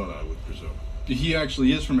Arizona, I would presume. He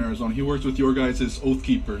actually is from Arizona. He works with your guys' Oath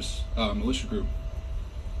Keepers militia group.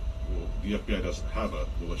 Well, the FBI doesn't have a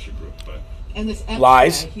militia group, but... And this Epps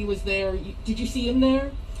Lies. guy, he was there. Did you see him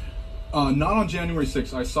there? Not on January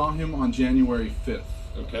 6th. I saw him on January 5th.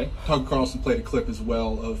 Okay. Tug Carlson played a clip as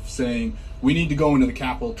well of saying, we need to go into the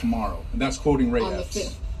Capitol tomorrow. And that's quoting Ray On the Epps.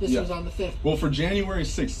 5th. This was on the 5th. Well, for January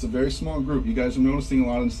 6th, it's a very small group. You guys are noticing a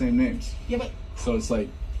lot of the same names. Yeah, but So it's like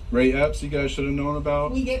Ray Epps you guys should have known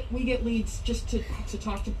about. we get leads just to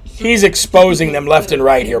talk to. He's exposing them left and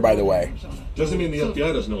right here, by the way. Doesn't mean the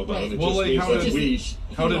FBI doesn't know about it. It Well, just means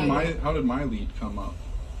that how did my lead come up?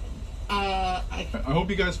 I hope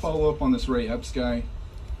you guys follow up on this Ray Epps guy.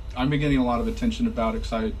 I've been getting a lot of attention about it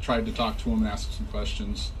because I tried to talk to him and ask some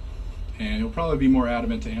questions. And he'll probably be more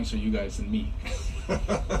adamant to answer you guys than me.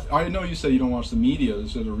 I know you said you don't watch the media.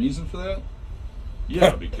 Is there a reason for that?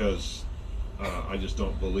 Yeah, because I just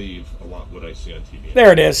don't believe a lot what I see on TV.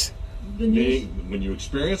 There it is. When you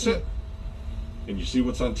experience it and you see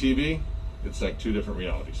what's on TV, it's like two different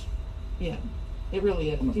realities. Yeah, it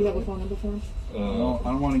really is. Do you have a phone number for him? Well, I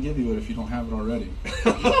don't want to give you it if you don't have it already.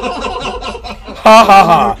 Ha ha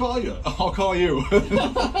ha. I'll call you.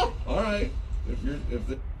 All right.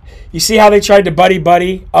 You see how they tried to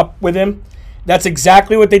buddy up with him? That's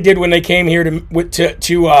exactly what they did when they came here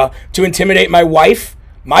to intimidate my wife,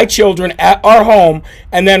 my children at our home,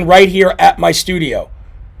 and then right here at my studio.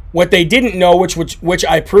 What they didn't know, which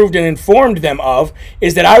I proved and informed them of,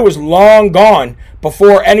 is that I was long gone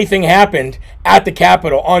before anything happened at the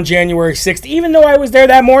Capitol on January 6th, even though I was there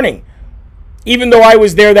that morning.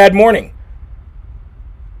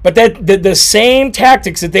 But the same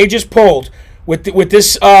tactics that they just pulled with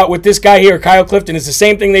this guy here, Kyle Clifton, is the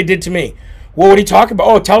same thing they did to me. Well, what are you talking about?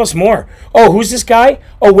 Oh, tell us more. Oh, who's this guy?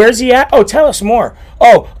 Oh, where's he at? Oh, tell us more.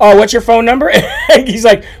 Oh, what's your phone number? He's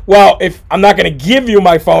like, well, if I'm not going to give you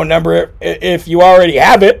my phone number if you already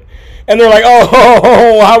have it. And they're like,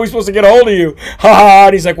 oh, how are we supposed to get a hold of you? Ha ha.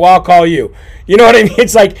 And he's like, well, I'll call you. You know what I mean?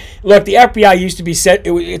 It's like, look, the FBI used to be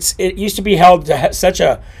it used to be held to such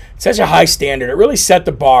a high standard. It really set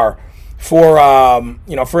the bar for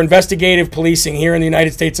for investigative policing here in the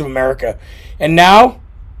United States of America. And now,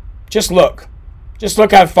 just look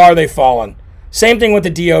how far they've fallen. Same thing with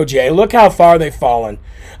the DOJ. Look how far they've fallen.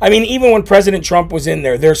 I mean, even when President Trump was in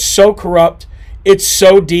there, they're so corrupt. It's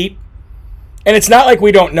so deep. And it's not like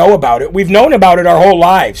we don't know about it. We've known about it our whole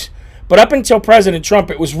lives. But up until President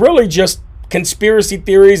Trump, it was really just conspiracy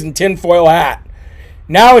theories and tinfoil hat.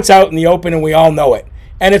 Now it's out in the open and we all know it.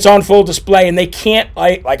 And it's on full display. And they can't,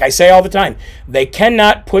 like I say all the time, they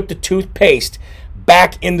cannot put the toothpaste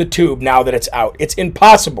back in the tube now that it's out. It's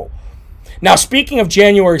impossible. Now, speaking of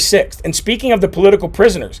January 6th, and speaking of the political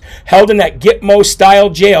prisoners held in that Gitmo-style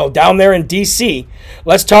jail down there in D.C.,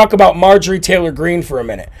 let's talk about Marjorie Taylor Greene for a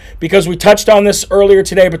minute, because we touched on this earlier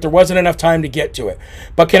today, but there wasn't enough time to get to it.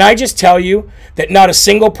 But can I just tell you that not a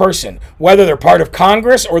single person, whether they're part of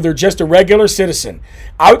Congress or they're just a regular citizen,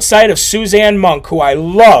 outside of Suzanne Monk, who I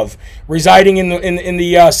love, residing in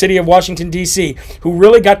the city of Washington, D.C., who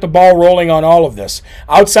really got the ball rolling on all of this,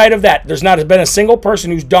 outside of that, there's not been a single person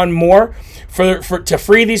who's done more to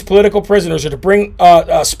free these political prisoners or to bring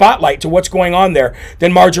a spotlight to what's going on there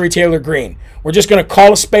than Marjorie Taylor Greene. We're just going to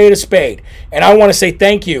call a spade. And I want to say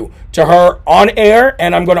thank you to her on air,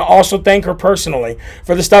 and I'm going to also thank her personally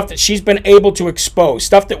for the stuff that she's been able to expose,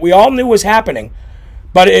 stuff that we all knew was happening.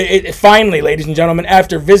 But it finally, ladies and gentlemen,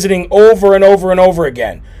 after visiting over and over and over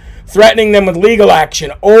again, threatening them with legal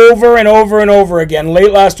action over and over and over again,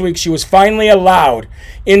 late last week, she was finally allowed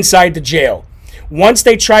inside the jail. Once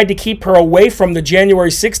they tried to keep her away from the January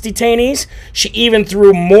 6th detainees, she even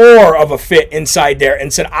threw more of a fit inside there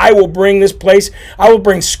and said, I will bring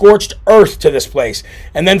scorched earth to this place.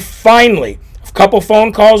 And then finally, a couple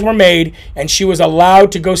phone calls were made, and she was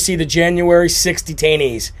allowed to go see the January 6th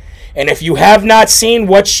detainees. And if you have not seen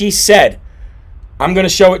what she said, I'm going to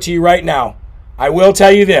show it to you right now. I will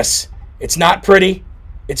tell you this. It's not pretty.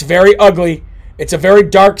 It's very ugly. It's a very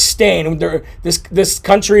dark stain. This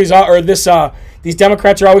country is, these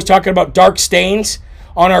Democrats are always talking about dark stains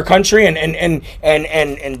on our country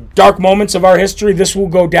and dark moments of our history. This will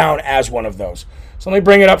go down as one of those. So let me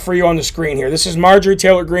bring it up for you on the screen here. This is Marjorie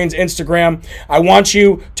Taylor Greene's Instagram. I want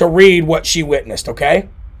you to read what she witnessed, okay?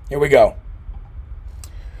 Here we go.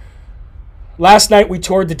 Last night we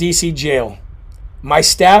toured the D.C. jail. My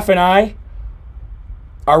staff and I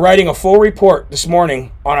are writing a full report this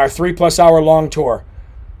morning on our 3+ hour long tour.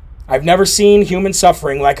 I've never seen human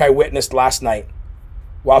suffering like I witnessed last night.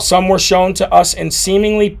 While some were shown to us in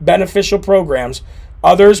seemingly beneficial programs,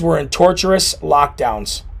 others were in torturous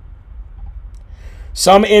lockdowns.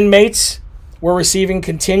 Some inmates were receiving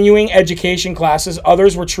continuing education classes.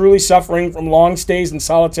 Others were truly suffering from long stays in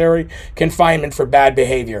solitary confinement for bad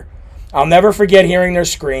behavior. I'll never forget hearing their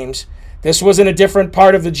screams. This was in a different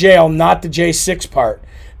part of the jail, not the J6 part.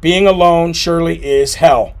 Being alone surely is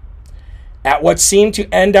hell. At what seemed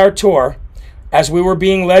to end our tour, as we were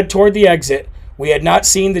being led toward the exit, we had not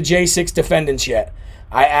seen the J6 defendants yet.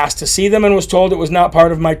 I asked to see them and was told it was not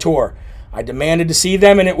part of my tour. I demanded to see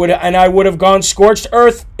them, and I would have gone scorched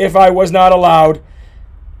earth if I was not allowed,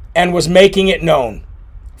 and was making it known.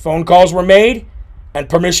 Phone calls were made, and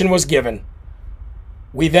permission was given.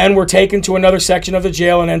 We then were taken to another section of the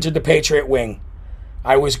jail and entered the Patriot Wing.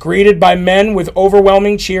 I was greeted by men with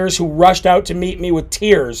overwhelming cheers who rushed out to meet me with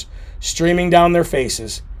tears streaming down their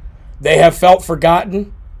faces. They have felt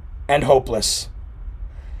forgotten and hopeless.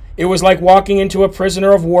 It was like walking into a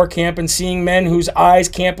prisoner of war camp and seeing men whose eyes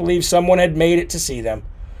can't believe someone had made it to see them.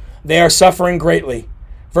 They are suffering greatly.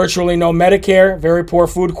 Virtually no Medicare, very poor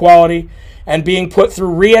food quality, and being put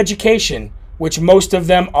through re-education, which most of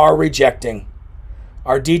them are rejecting.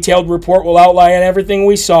 Our detailed report will outline everything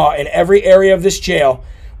we saw in every area of this jail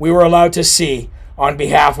we were allowed to see on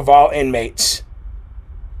behalf of all inmates.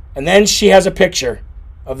 And then she has a picture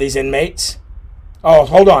of these inmates. Oh,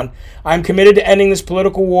 hold on. I'm committed to ending this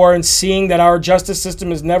political war and seeing that our justice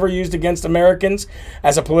system is never used against Americans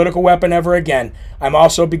as a political weapon ever again. I'm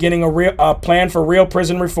also beginning a plan for real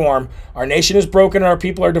prison reform. Our nation is broken and our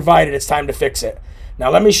people are divided. It's time to fix it. Now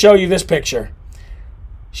let me show you this picture.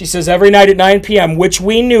 She says every night at 9 p.m., which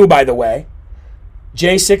we knew, by the way,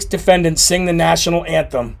 J6 defendants sing the national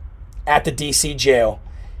anthem at the D.C. jail.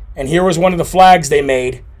 And here was one of the flags they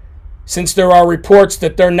made, since there are reports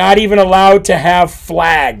that they're not even allowed to have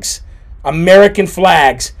flags, American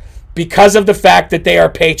flags, because of the fact that they are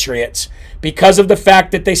patriots, because of the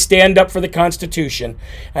fact that they stand up for the Constitution,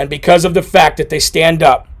 and because of the fact that they stand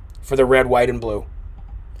up for the red, white, and blue.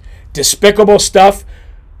 Despicable stuff,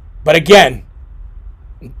 but again,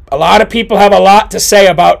 a lot of people have a lot to say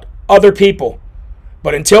about other people.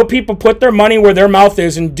 But until people put their money where their mouth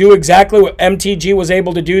is and do exactly what MTG was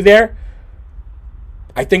able to do there,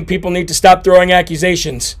 I think people need to stop throwing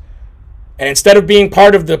accusations. And instead of being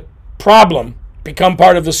part of the problem, become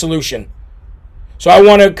part of the solution. So I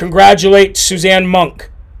want to congratulate Suzanne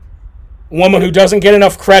Monk, a woman who doesn't get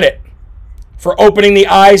enough credit for opening the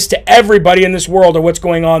eyes to everybody in this world of what's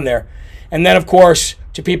going on there. And then, of course,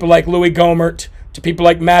 to people like Louis Gohmert, to people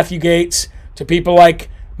like Matthew Gates, to people like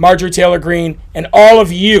Marjorie Taylor Greene, and all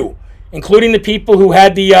of you, including the people who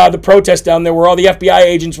had the protest down there where all the FBI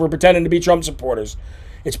agents were pretending to be Trump supporters.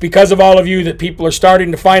 It's because of all of you that people are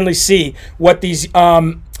starting to finally see what these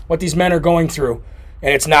men are going through,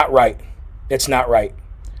 and it's not right. It's not right.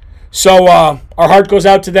 So our heart goes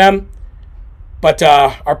out to them, but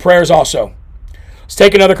our prayers also. Let's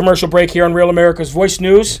take another commercial break here on Real America's Voice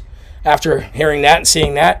News after hearing that and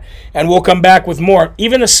seeing that, and we'll come back with more,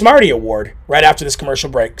 even the Smarty Award, right after this commercial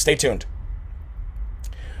break. Stay tuned.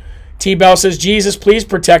 T-Bell says, Jesus, please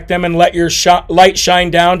protect them and let your light shine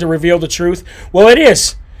down to reveal the truth. Well, it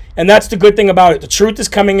is. And that's the good thing about it. The truth is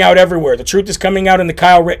coming out everywhere. The truth is coming out in the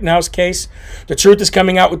Kyle Rittenhouse case. The truth is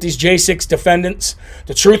coming out with these J6 defendants.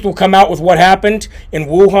 The truth will come out with what happened in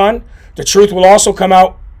Wuhan. The truth will also come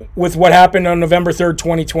out with what happened on November 3rd,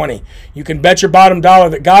 2020. You can bet your bottom dollar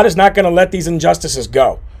that God is not going to let these injustices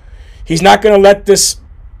go. He's not going to let this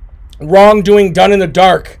wrongdoing done in the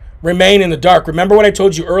dark remain in the dark. Remember what I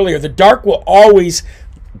told you earlier. The dark will always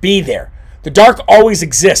be there. The dark always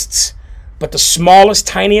exists. But the smallest,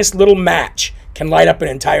 tiniest little match can light up an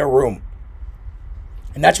entire room.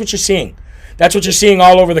 And that's what you're seeing. That's what you're seeing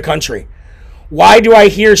all over the country. Why do I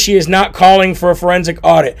hear she is not calling for a forensic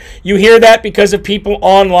audit? You hear that because of people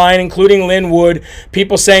online, including Lynn Wood,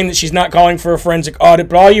 people saying that she's not calling for a forensic audit.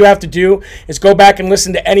 But all you have to do is go back and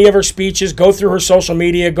listen to any of her speeches, go through her social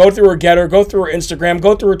media, go through her Getter, go through her Instagram,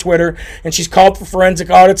 go through her Twitter, and she's called for forensic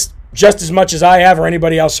audits just as much as I have or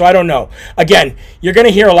anybody else. So I don't know. Again, you're going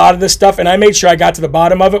to hear a lot of this stuff, and I made sure I got to the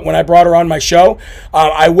bottom of it when I brought her on my show.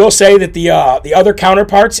 I will say that the other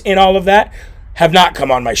counterparts in all of that have not come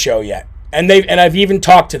on my show yet. And I've even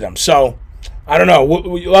talked to them. So I don't know.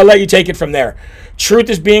 I'll let you take it from there. Truth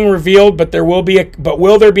is being revealed, but will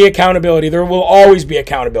there be accountability? There will always be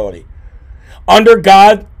accountability. Under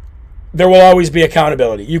God, there will always be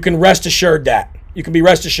accountability. You can rest assured that. You can be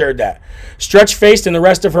rest assured that. Stretch-Faced and the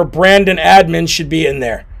rest of her Brandon admin should be in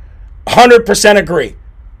there. 100% agree.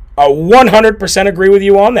 100% agree with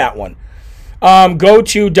you on that one. Go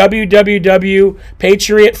to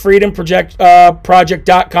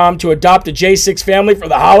www.patriotfreedomproject.com to adopt a J6 family for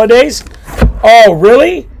the holidays. Oh,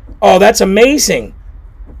 really? Oh, that's amazing.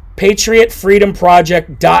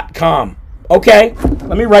 patriotfreedomproject.com. Okay,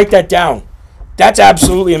 let me write that down. That's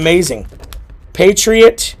absolutely amazing.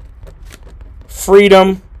 Patriot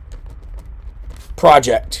Freedom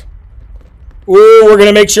Project. Ooh, we're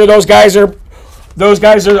gonna make sure those guys are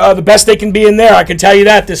the best they can be in there. I can tell you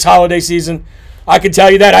that this holiday season. I can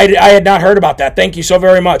tell you that. I had not heard about that. Thank you so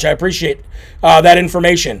very much. I appreciate that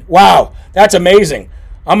information. Wow, that's amazing.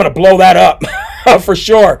 I'm gonna blow that up for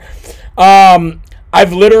sure.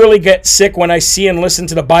 I've literally get sick when I see and listen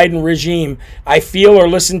to the Biden regime. I feel or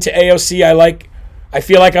listen to AOC. I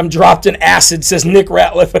feel like I'm dropped in acid, says Nick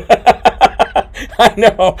Ratliff. I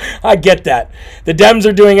know. I get that. The Dems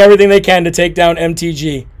are doing everything they can to take down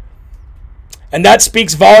MTG. And that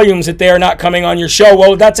speaks volumes that they are not coming on your show.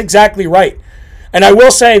 Well, that's exactly right. And I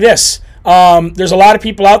will say this. There's a lot of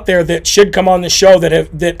people out there that should come on the show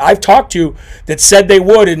that I've talked to that said they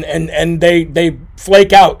would, and they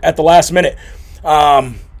flake out at the last minute.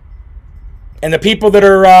 And the people that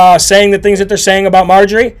are saying the things that they're saying about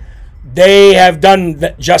Marjorie, they have done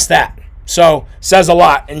just that. So, says a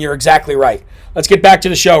lot, and you're exactly right. Let's get back to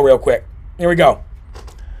the show real quick. Here we go.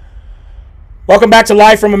 Welcome back to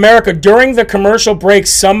Live from America. During the commercial break,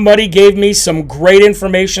 somebody gave me some great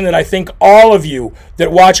information that I think all of you that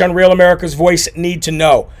watch on Real America's Voice need to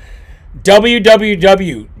know.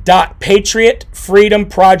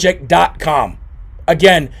 www.patriotfreedomproject.com.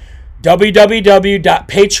 Again,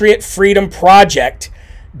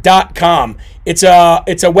 www.patriotfreedomproject.com. It's a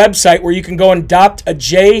website where you can go and adopt a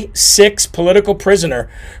J6 political prisoner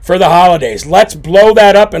for the holidays. Let's blow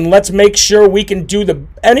that up and let's make sure we can do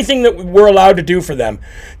anything that we're allowed to do for them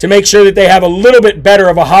to make sure that they have a little bit better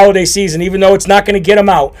of a holiday season, even though it's not going to get them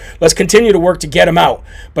out. Let's continue to work to get them out.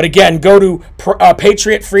 But again, go to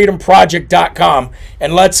patriotfreedomproject.com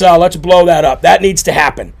and let's blow that up. That needs to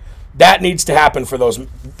happen. That needs to happen for those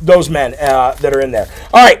men that are in there.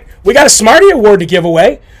 All right, we got a Smarty Award to give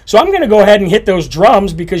away. So I'm going to go ahead and hit those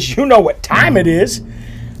drums because you know what time it is.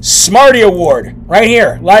 Smarty Award, right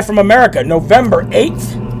here, live from America, November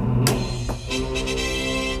 8th.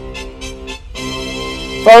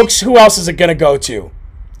 Folks, who else is it going to go to?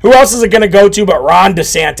 Who else is it going to go to but Ron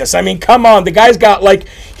DeSantis? I mean, come on. The guy's got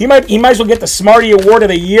he might as well get the Smarty Award of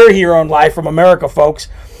the year here on Live from America, folks.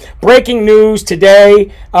 Breaking news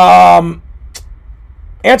today.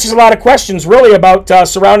 Answers a lot of questions, really, about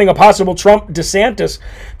surrounding a possible Trump-DeSantis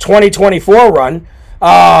 2024 run.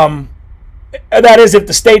 That is, if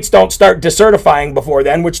the states don't start decertifying before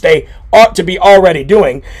then, which they ought to be already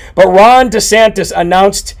doing. But Ron DeSantis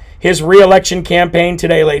announced his re-election campaign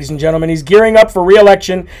today, ladies and gentlemen. He's gearing up for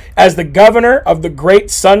re-election as the governor of the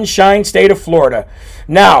great sunshine state of Florida.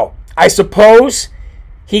 Now, I suppose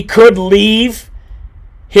he could leave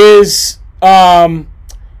his right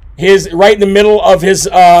in the middle of his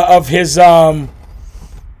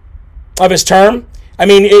term. I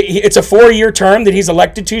mean, it's a 4-year term that he's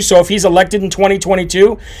elected to. So if he's elected in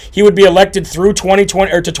 2022, he would be elected through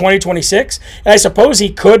 2020 or to 2026. And I suppose he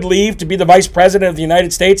could leave to be the vice president of the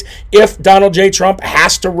United States if Donald J. Trump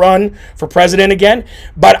has to run for president again.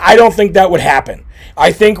 But I don't think that would happen.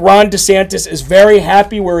 I think Ron DeSantis is very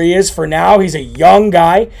happy where he is for now. He's a young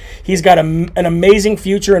guy. He's got an amazing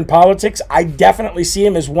future in politics. I definitely see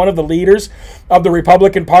him as one of the leaders of the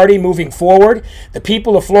Republican Party moving forward. The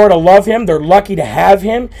people of Florida love him. They're lucky to have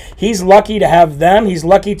him. He's lucky to have them. He's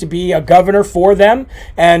lucky to be a governor for them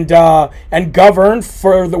and govern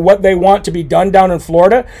for what they want to be done down in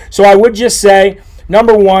Florida. So I would just say,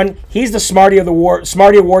 number one, he's the Smarty Award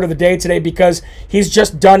of the day today because he's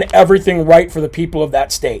just done everything right for the people of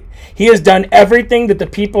that state. He has done everything that the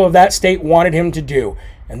people of that state wanted him to do.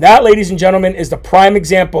 And that, ladies and gentlemen, is the prime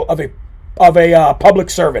example of a public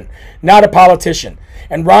servant, not a politician.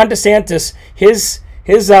 And Ron DeSantis, his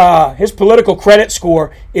political credit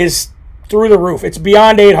score is through the roof. It's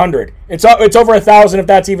beyond 800. It's over 1,000 if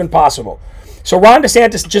that's even possible. So Ron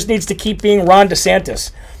DeSantis just needs to keep being Ron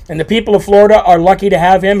DeSantis. And the people of Florida are lucky to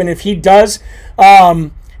have him. And if he does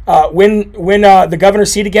win the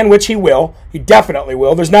governor's seat again, which he will, he definitely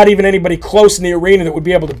will. There's not even anybody close in the arena that would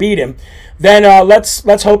be able to beat him. Then let's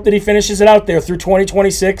hope that he finishes it out there through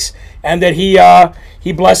 2026, and that he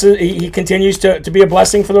continues to be a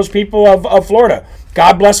blessing for those people of Florida.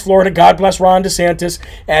 God bless Florida. God bless Ron DeSantis.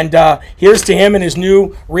 And here's to him in his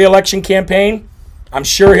new re-election campaign. I'm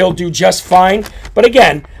sure he'll do just fine. But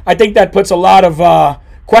again, I think that puts a lot of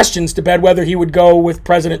questions to bed whether he would go with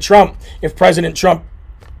President Trump if President Trump,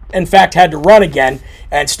 in fact, had to run again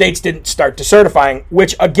and states didn't start decertifying,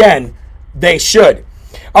 which, again, they should.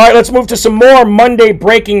 All right, let's move to some more Monday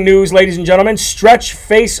breaking news, ladies and gentlemen. Stretch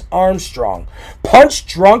Face Armstrong,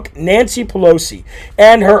 punch-drunk Nancy Pelosi,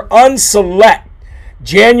 and her unselect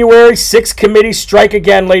January 6th committee strike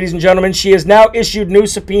again, ladies and gentlemen. She has now issued new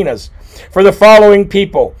subpoenas for the following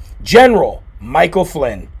people: General Michael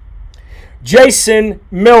Flynn, Jason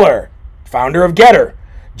Miller, founder of Getter,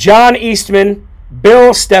 John Eastman,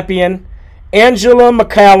 Bill Stepien, Angela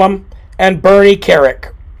McCallum, and Bernie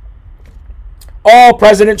Carrick. All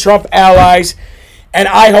President Trump allies, and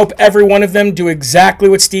I hope every one of them do exactly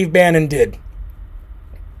what Steve Bannon did.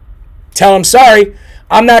 Tell him, sorry,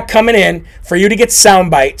 I'm not coming in for you to get sound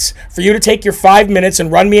bites, for you to take your 5 minutes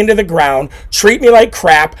and run me into the ground, treat me like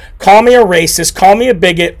crap, call me a racist, call me a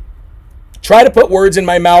bigot, try to put words in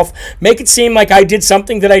my mouth, make it seem like I did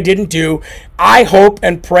something that I didn't do. I hope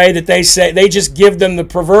and pray that they just give them the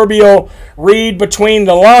proverbial read between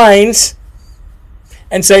the lines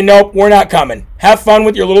and say, nope, we're not coming. Have fun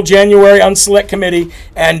with your little January unselect committee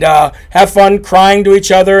and have fun crying to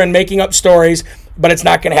each other and making up stories. But it's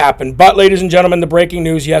not going to happen. But, ladies and gentlemen, the breaking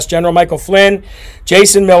news, yes, General Michael Flynn,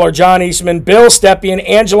 Jason Miller, John Eastman, Bill Stepien,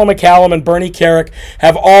 Angela McCallum, and Bernie Carrick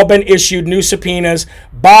have all been issued new subpoenas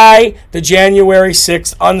by the January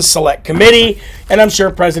 6th Unselect Committee. And I'm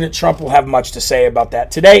sure President Trump will have much to say about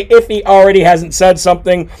that today. If he already hasn't said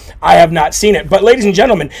something, I have not seen it. But, ladies and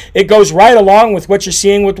gentlemen, it goes right along with what you're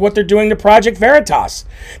seeing with what they're doing to Project Veritas.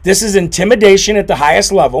 This is intimidation at the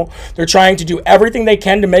highest level. They're trying to do everything they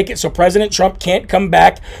can to make it so President Trump can't come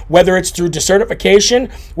back, whether it's through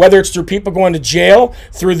decertification, whether it's through people going to jail,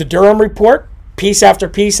 through the Durham report, piece after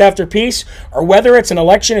piece after piece, or whether it's an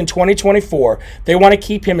election in 2024. They want to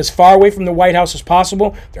keep him as far away from the White House as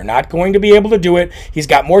possible. They're not going to be able to do it. He's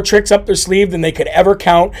got more tricks up their sleeve than they could ever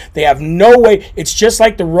count. They have no way. It's just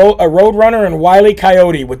like a Roadrunner and Wile E.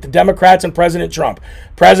 Coyote with the Democrats and President Trump.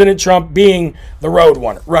 President Trump being the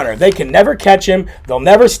Roadrunner. They can never catch him. They'll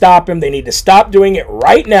never stop him. They need to stop doing it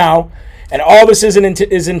right now. And all this is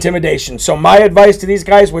intimidation. So my advice to these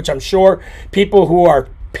guys, which I'm sure people who are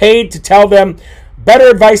paid to tell them better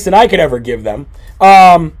advice than I could ever give them.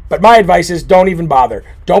 But my advice is don't even bother.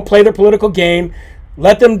 Don't play their political game.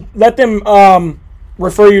 Let them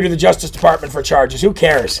refer you to the Justice Department for charges. Who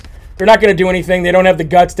cares? They're not going to do anything. They don't have the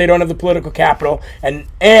guts. They don't have the political capital.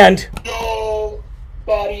 And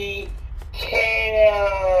nobody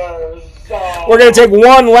cares. We're going to take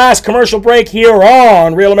one last commercial break here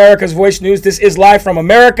on Real America's Voice News. This is Live from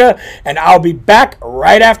America, and I'll be back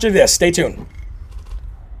right after this. Stay tuned.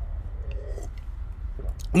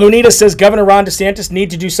 Lunita says Governor Ron DeSantis need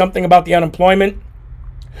to do something about the unemployment.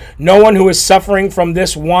 No one who is suffering from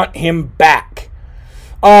this want him back.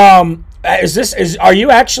 Are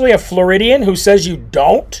you actually a Floridian who says you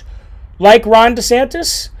don't like Ron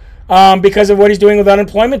DeSantis because of what he's doing with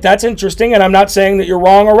unemployment? That's interesting, and I'm not saying that you're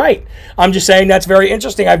wrong or right. I'm just saying that's very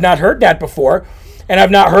interesting. I've not heard that before, and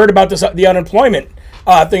I've not heard about the unemployment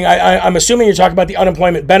thing. I'm assuming you're talking about the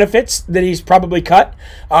unemployment benefits that he's probably cut.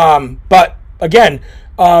 But again,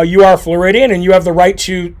 you are Floridian and you have the right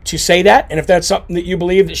to say that. And if that's something that you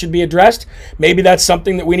believe that should be addressed, maybe that's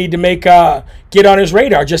something that we need to make get on his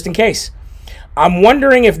radar just in case. I'm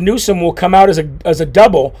wondering if Newsom will come out as a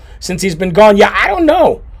double since he's been gone. Yeah, I don't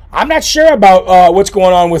know. I'm not sure about what's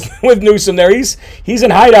going on with Newsom there. He's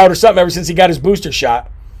in hideout or something ever since he got his booster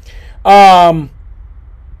shot.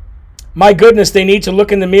 My goodness, they need to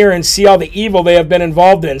look in the mirror and see all the evil they have been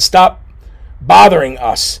involved in. Stop bothering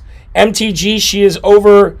us. MTG, she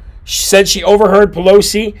said she overheard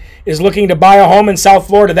Pelosi is looking to buy a home in South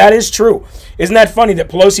Florida. That is true. Isn't that funny that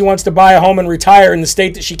Pelosi wants to buy a home and retire in the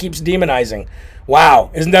state that she keeps demonizing?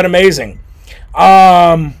 Wow, isn't that amazing?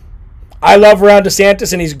 I love Ron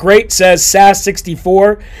DeSantis, and he's great, says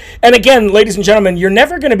Sass64. And again, ladies and gentlemen, you're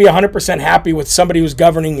never going to be 100% happy with somebody who's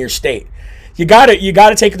governing your state. You got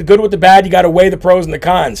to take the good with the bad. You got to weigh the pros and the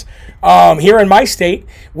cons. Here in my state,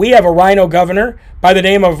 we have a rhino governor by the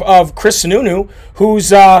name of Chris Sununu,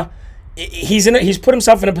 who's he's put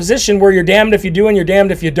himself in a position where you're damned if you do and you're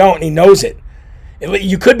damned if you don't, and he knows it.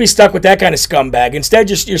 You could be stuck with that kind of scumbag. Instead,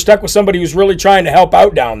 you're stuck with somebody who's really trying to help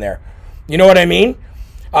out down there. You know what I mean?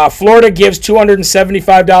 Florida gives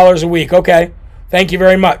 $275 a week. Okay, thank you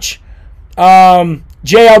very much.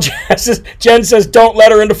 Jen says, don't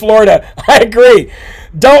let her into Florida. I agree.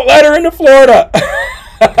 Don't let her into Florida.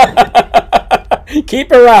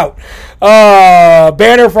 Keep her out.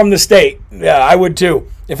 Ban her from the state. Yeah, I would too.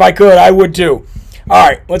 If I could, I would too. All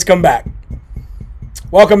right, let's come back.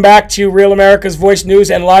 Welcome back to Real America's Voice News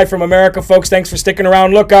and Live from America, folks. Thanks for sticking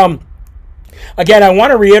around. Look, again, I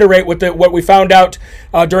want to reiterate what we found out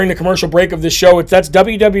during the commercial break of this show. That's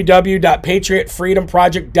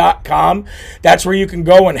www.patriotfreedomproject.com. That's where you can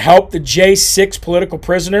go and help the J6 political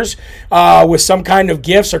prisoners with some kind of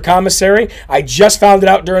gifts or commissary. I just found it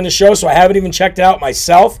out during the show, so I haven't even checked it out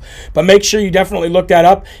myself. But make sure you definitely look that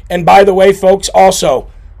up. And by the way, folks, also,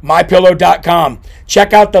 MyPillow.com.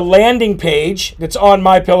 Check out the landing page that's on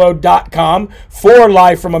MyPillow.com for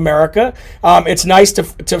Live from America. It's nice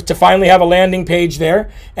to finally have a landing page there,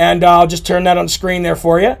 and I'll just turn that on screen there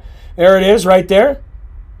for you. There it is right there.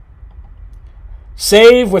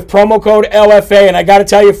 Save with promo code LFA. And I got to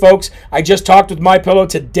tell you, folks, I just talked with MyPillow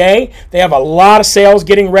today. They have a lot of sales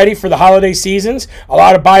getting ready for the holiday seasons. A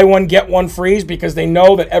lot of buy one, get one frees because they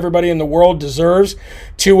know that everybody in the world deserves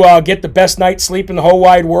to get the best night's sleep in the whole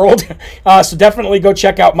wide world. So definitely go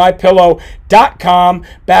check out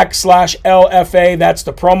MyPillow.com/LFA. That's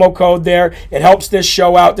the promo code there. It helps this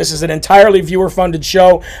show out. This is an entirely viewer-funded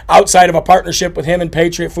show outside of a partnership with him and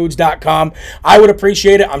PatriotFoods.com. I would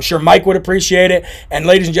appreciate it. I'm sure Mike would appreciate it. And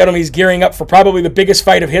ladies and gentlemen, he's gearing up for probably the biggest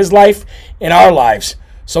fight of his life in our lives.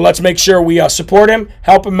 So let's make sure we support him,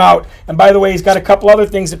 help him out. And by the way, he's got a couple other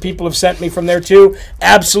things that people have sent me from there too.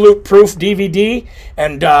 Absolute Proof DVD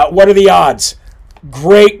and What Are the Odds?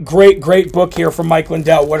 Great book here from Mike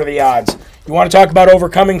Lindell, What Are the Odds? You want to talk about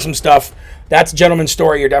overcoming some stuff, that's a gentleman's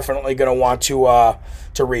story you're definitely going to want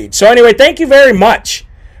to read. So anyway, thank you very much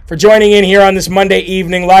for joining in here on this Monday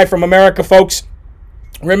evening, Live from America, folks.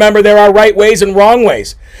 Remember, there are right ways and wrong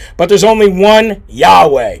ways, but there's only one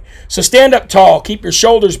Yahweh. So stand up tall, keep your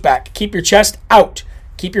shoulders back, keep your chest out,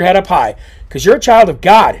 keep your head up high, because you're a child of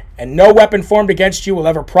God, and no weapon formed against you will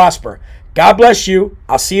ever prosper. God bless you.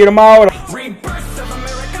 I'll see you tomorrow. Rebirth of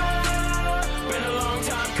America. Been a long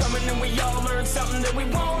time coming, and we all learned something that we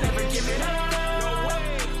won't ever give it up. No way.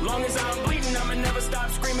 Long as I'm bleeding, I'ma never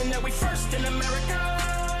stop screaming that we first in America.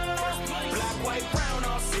 Black, white, brown,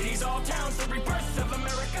 all cities, all towns, the rebirth of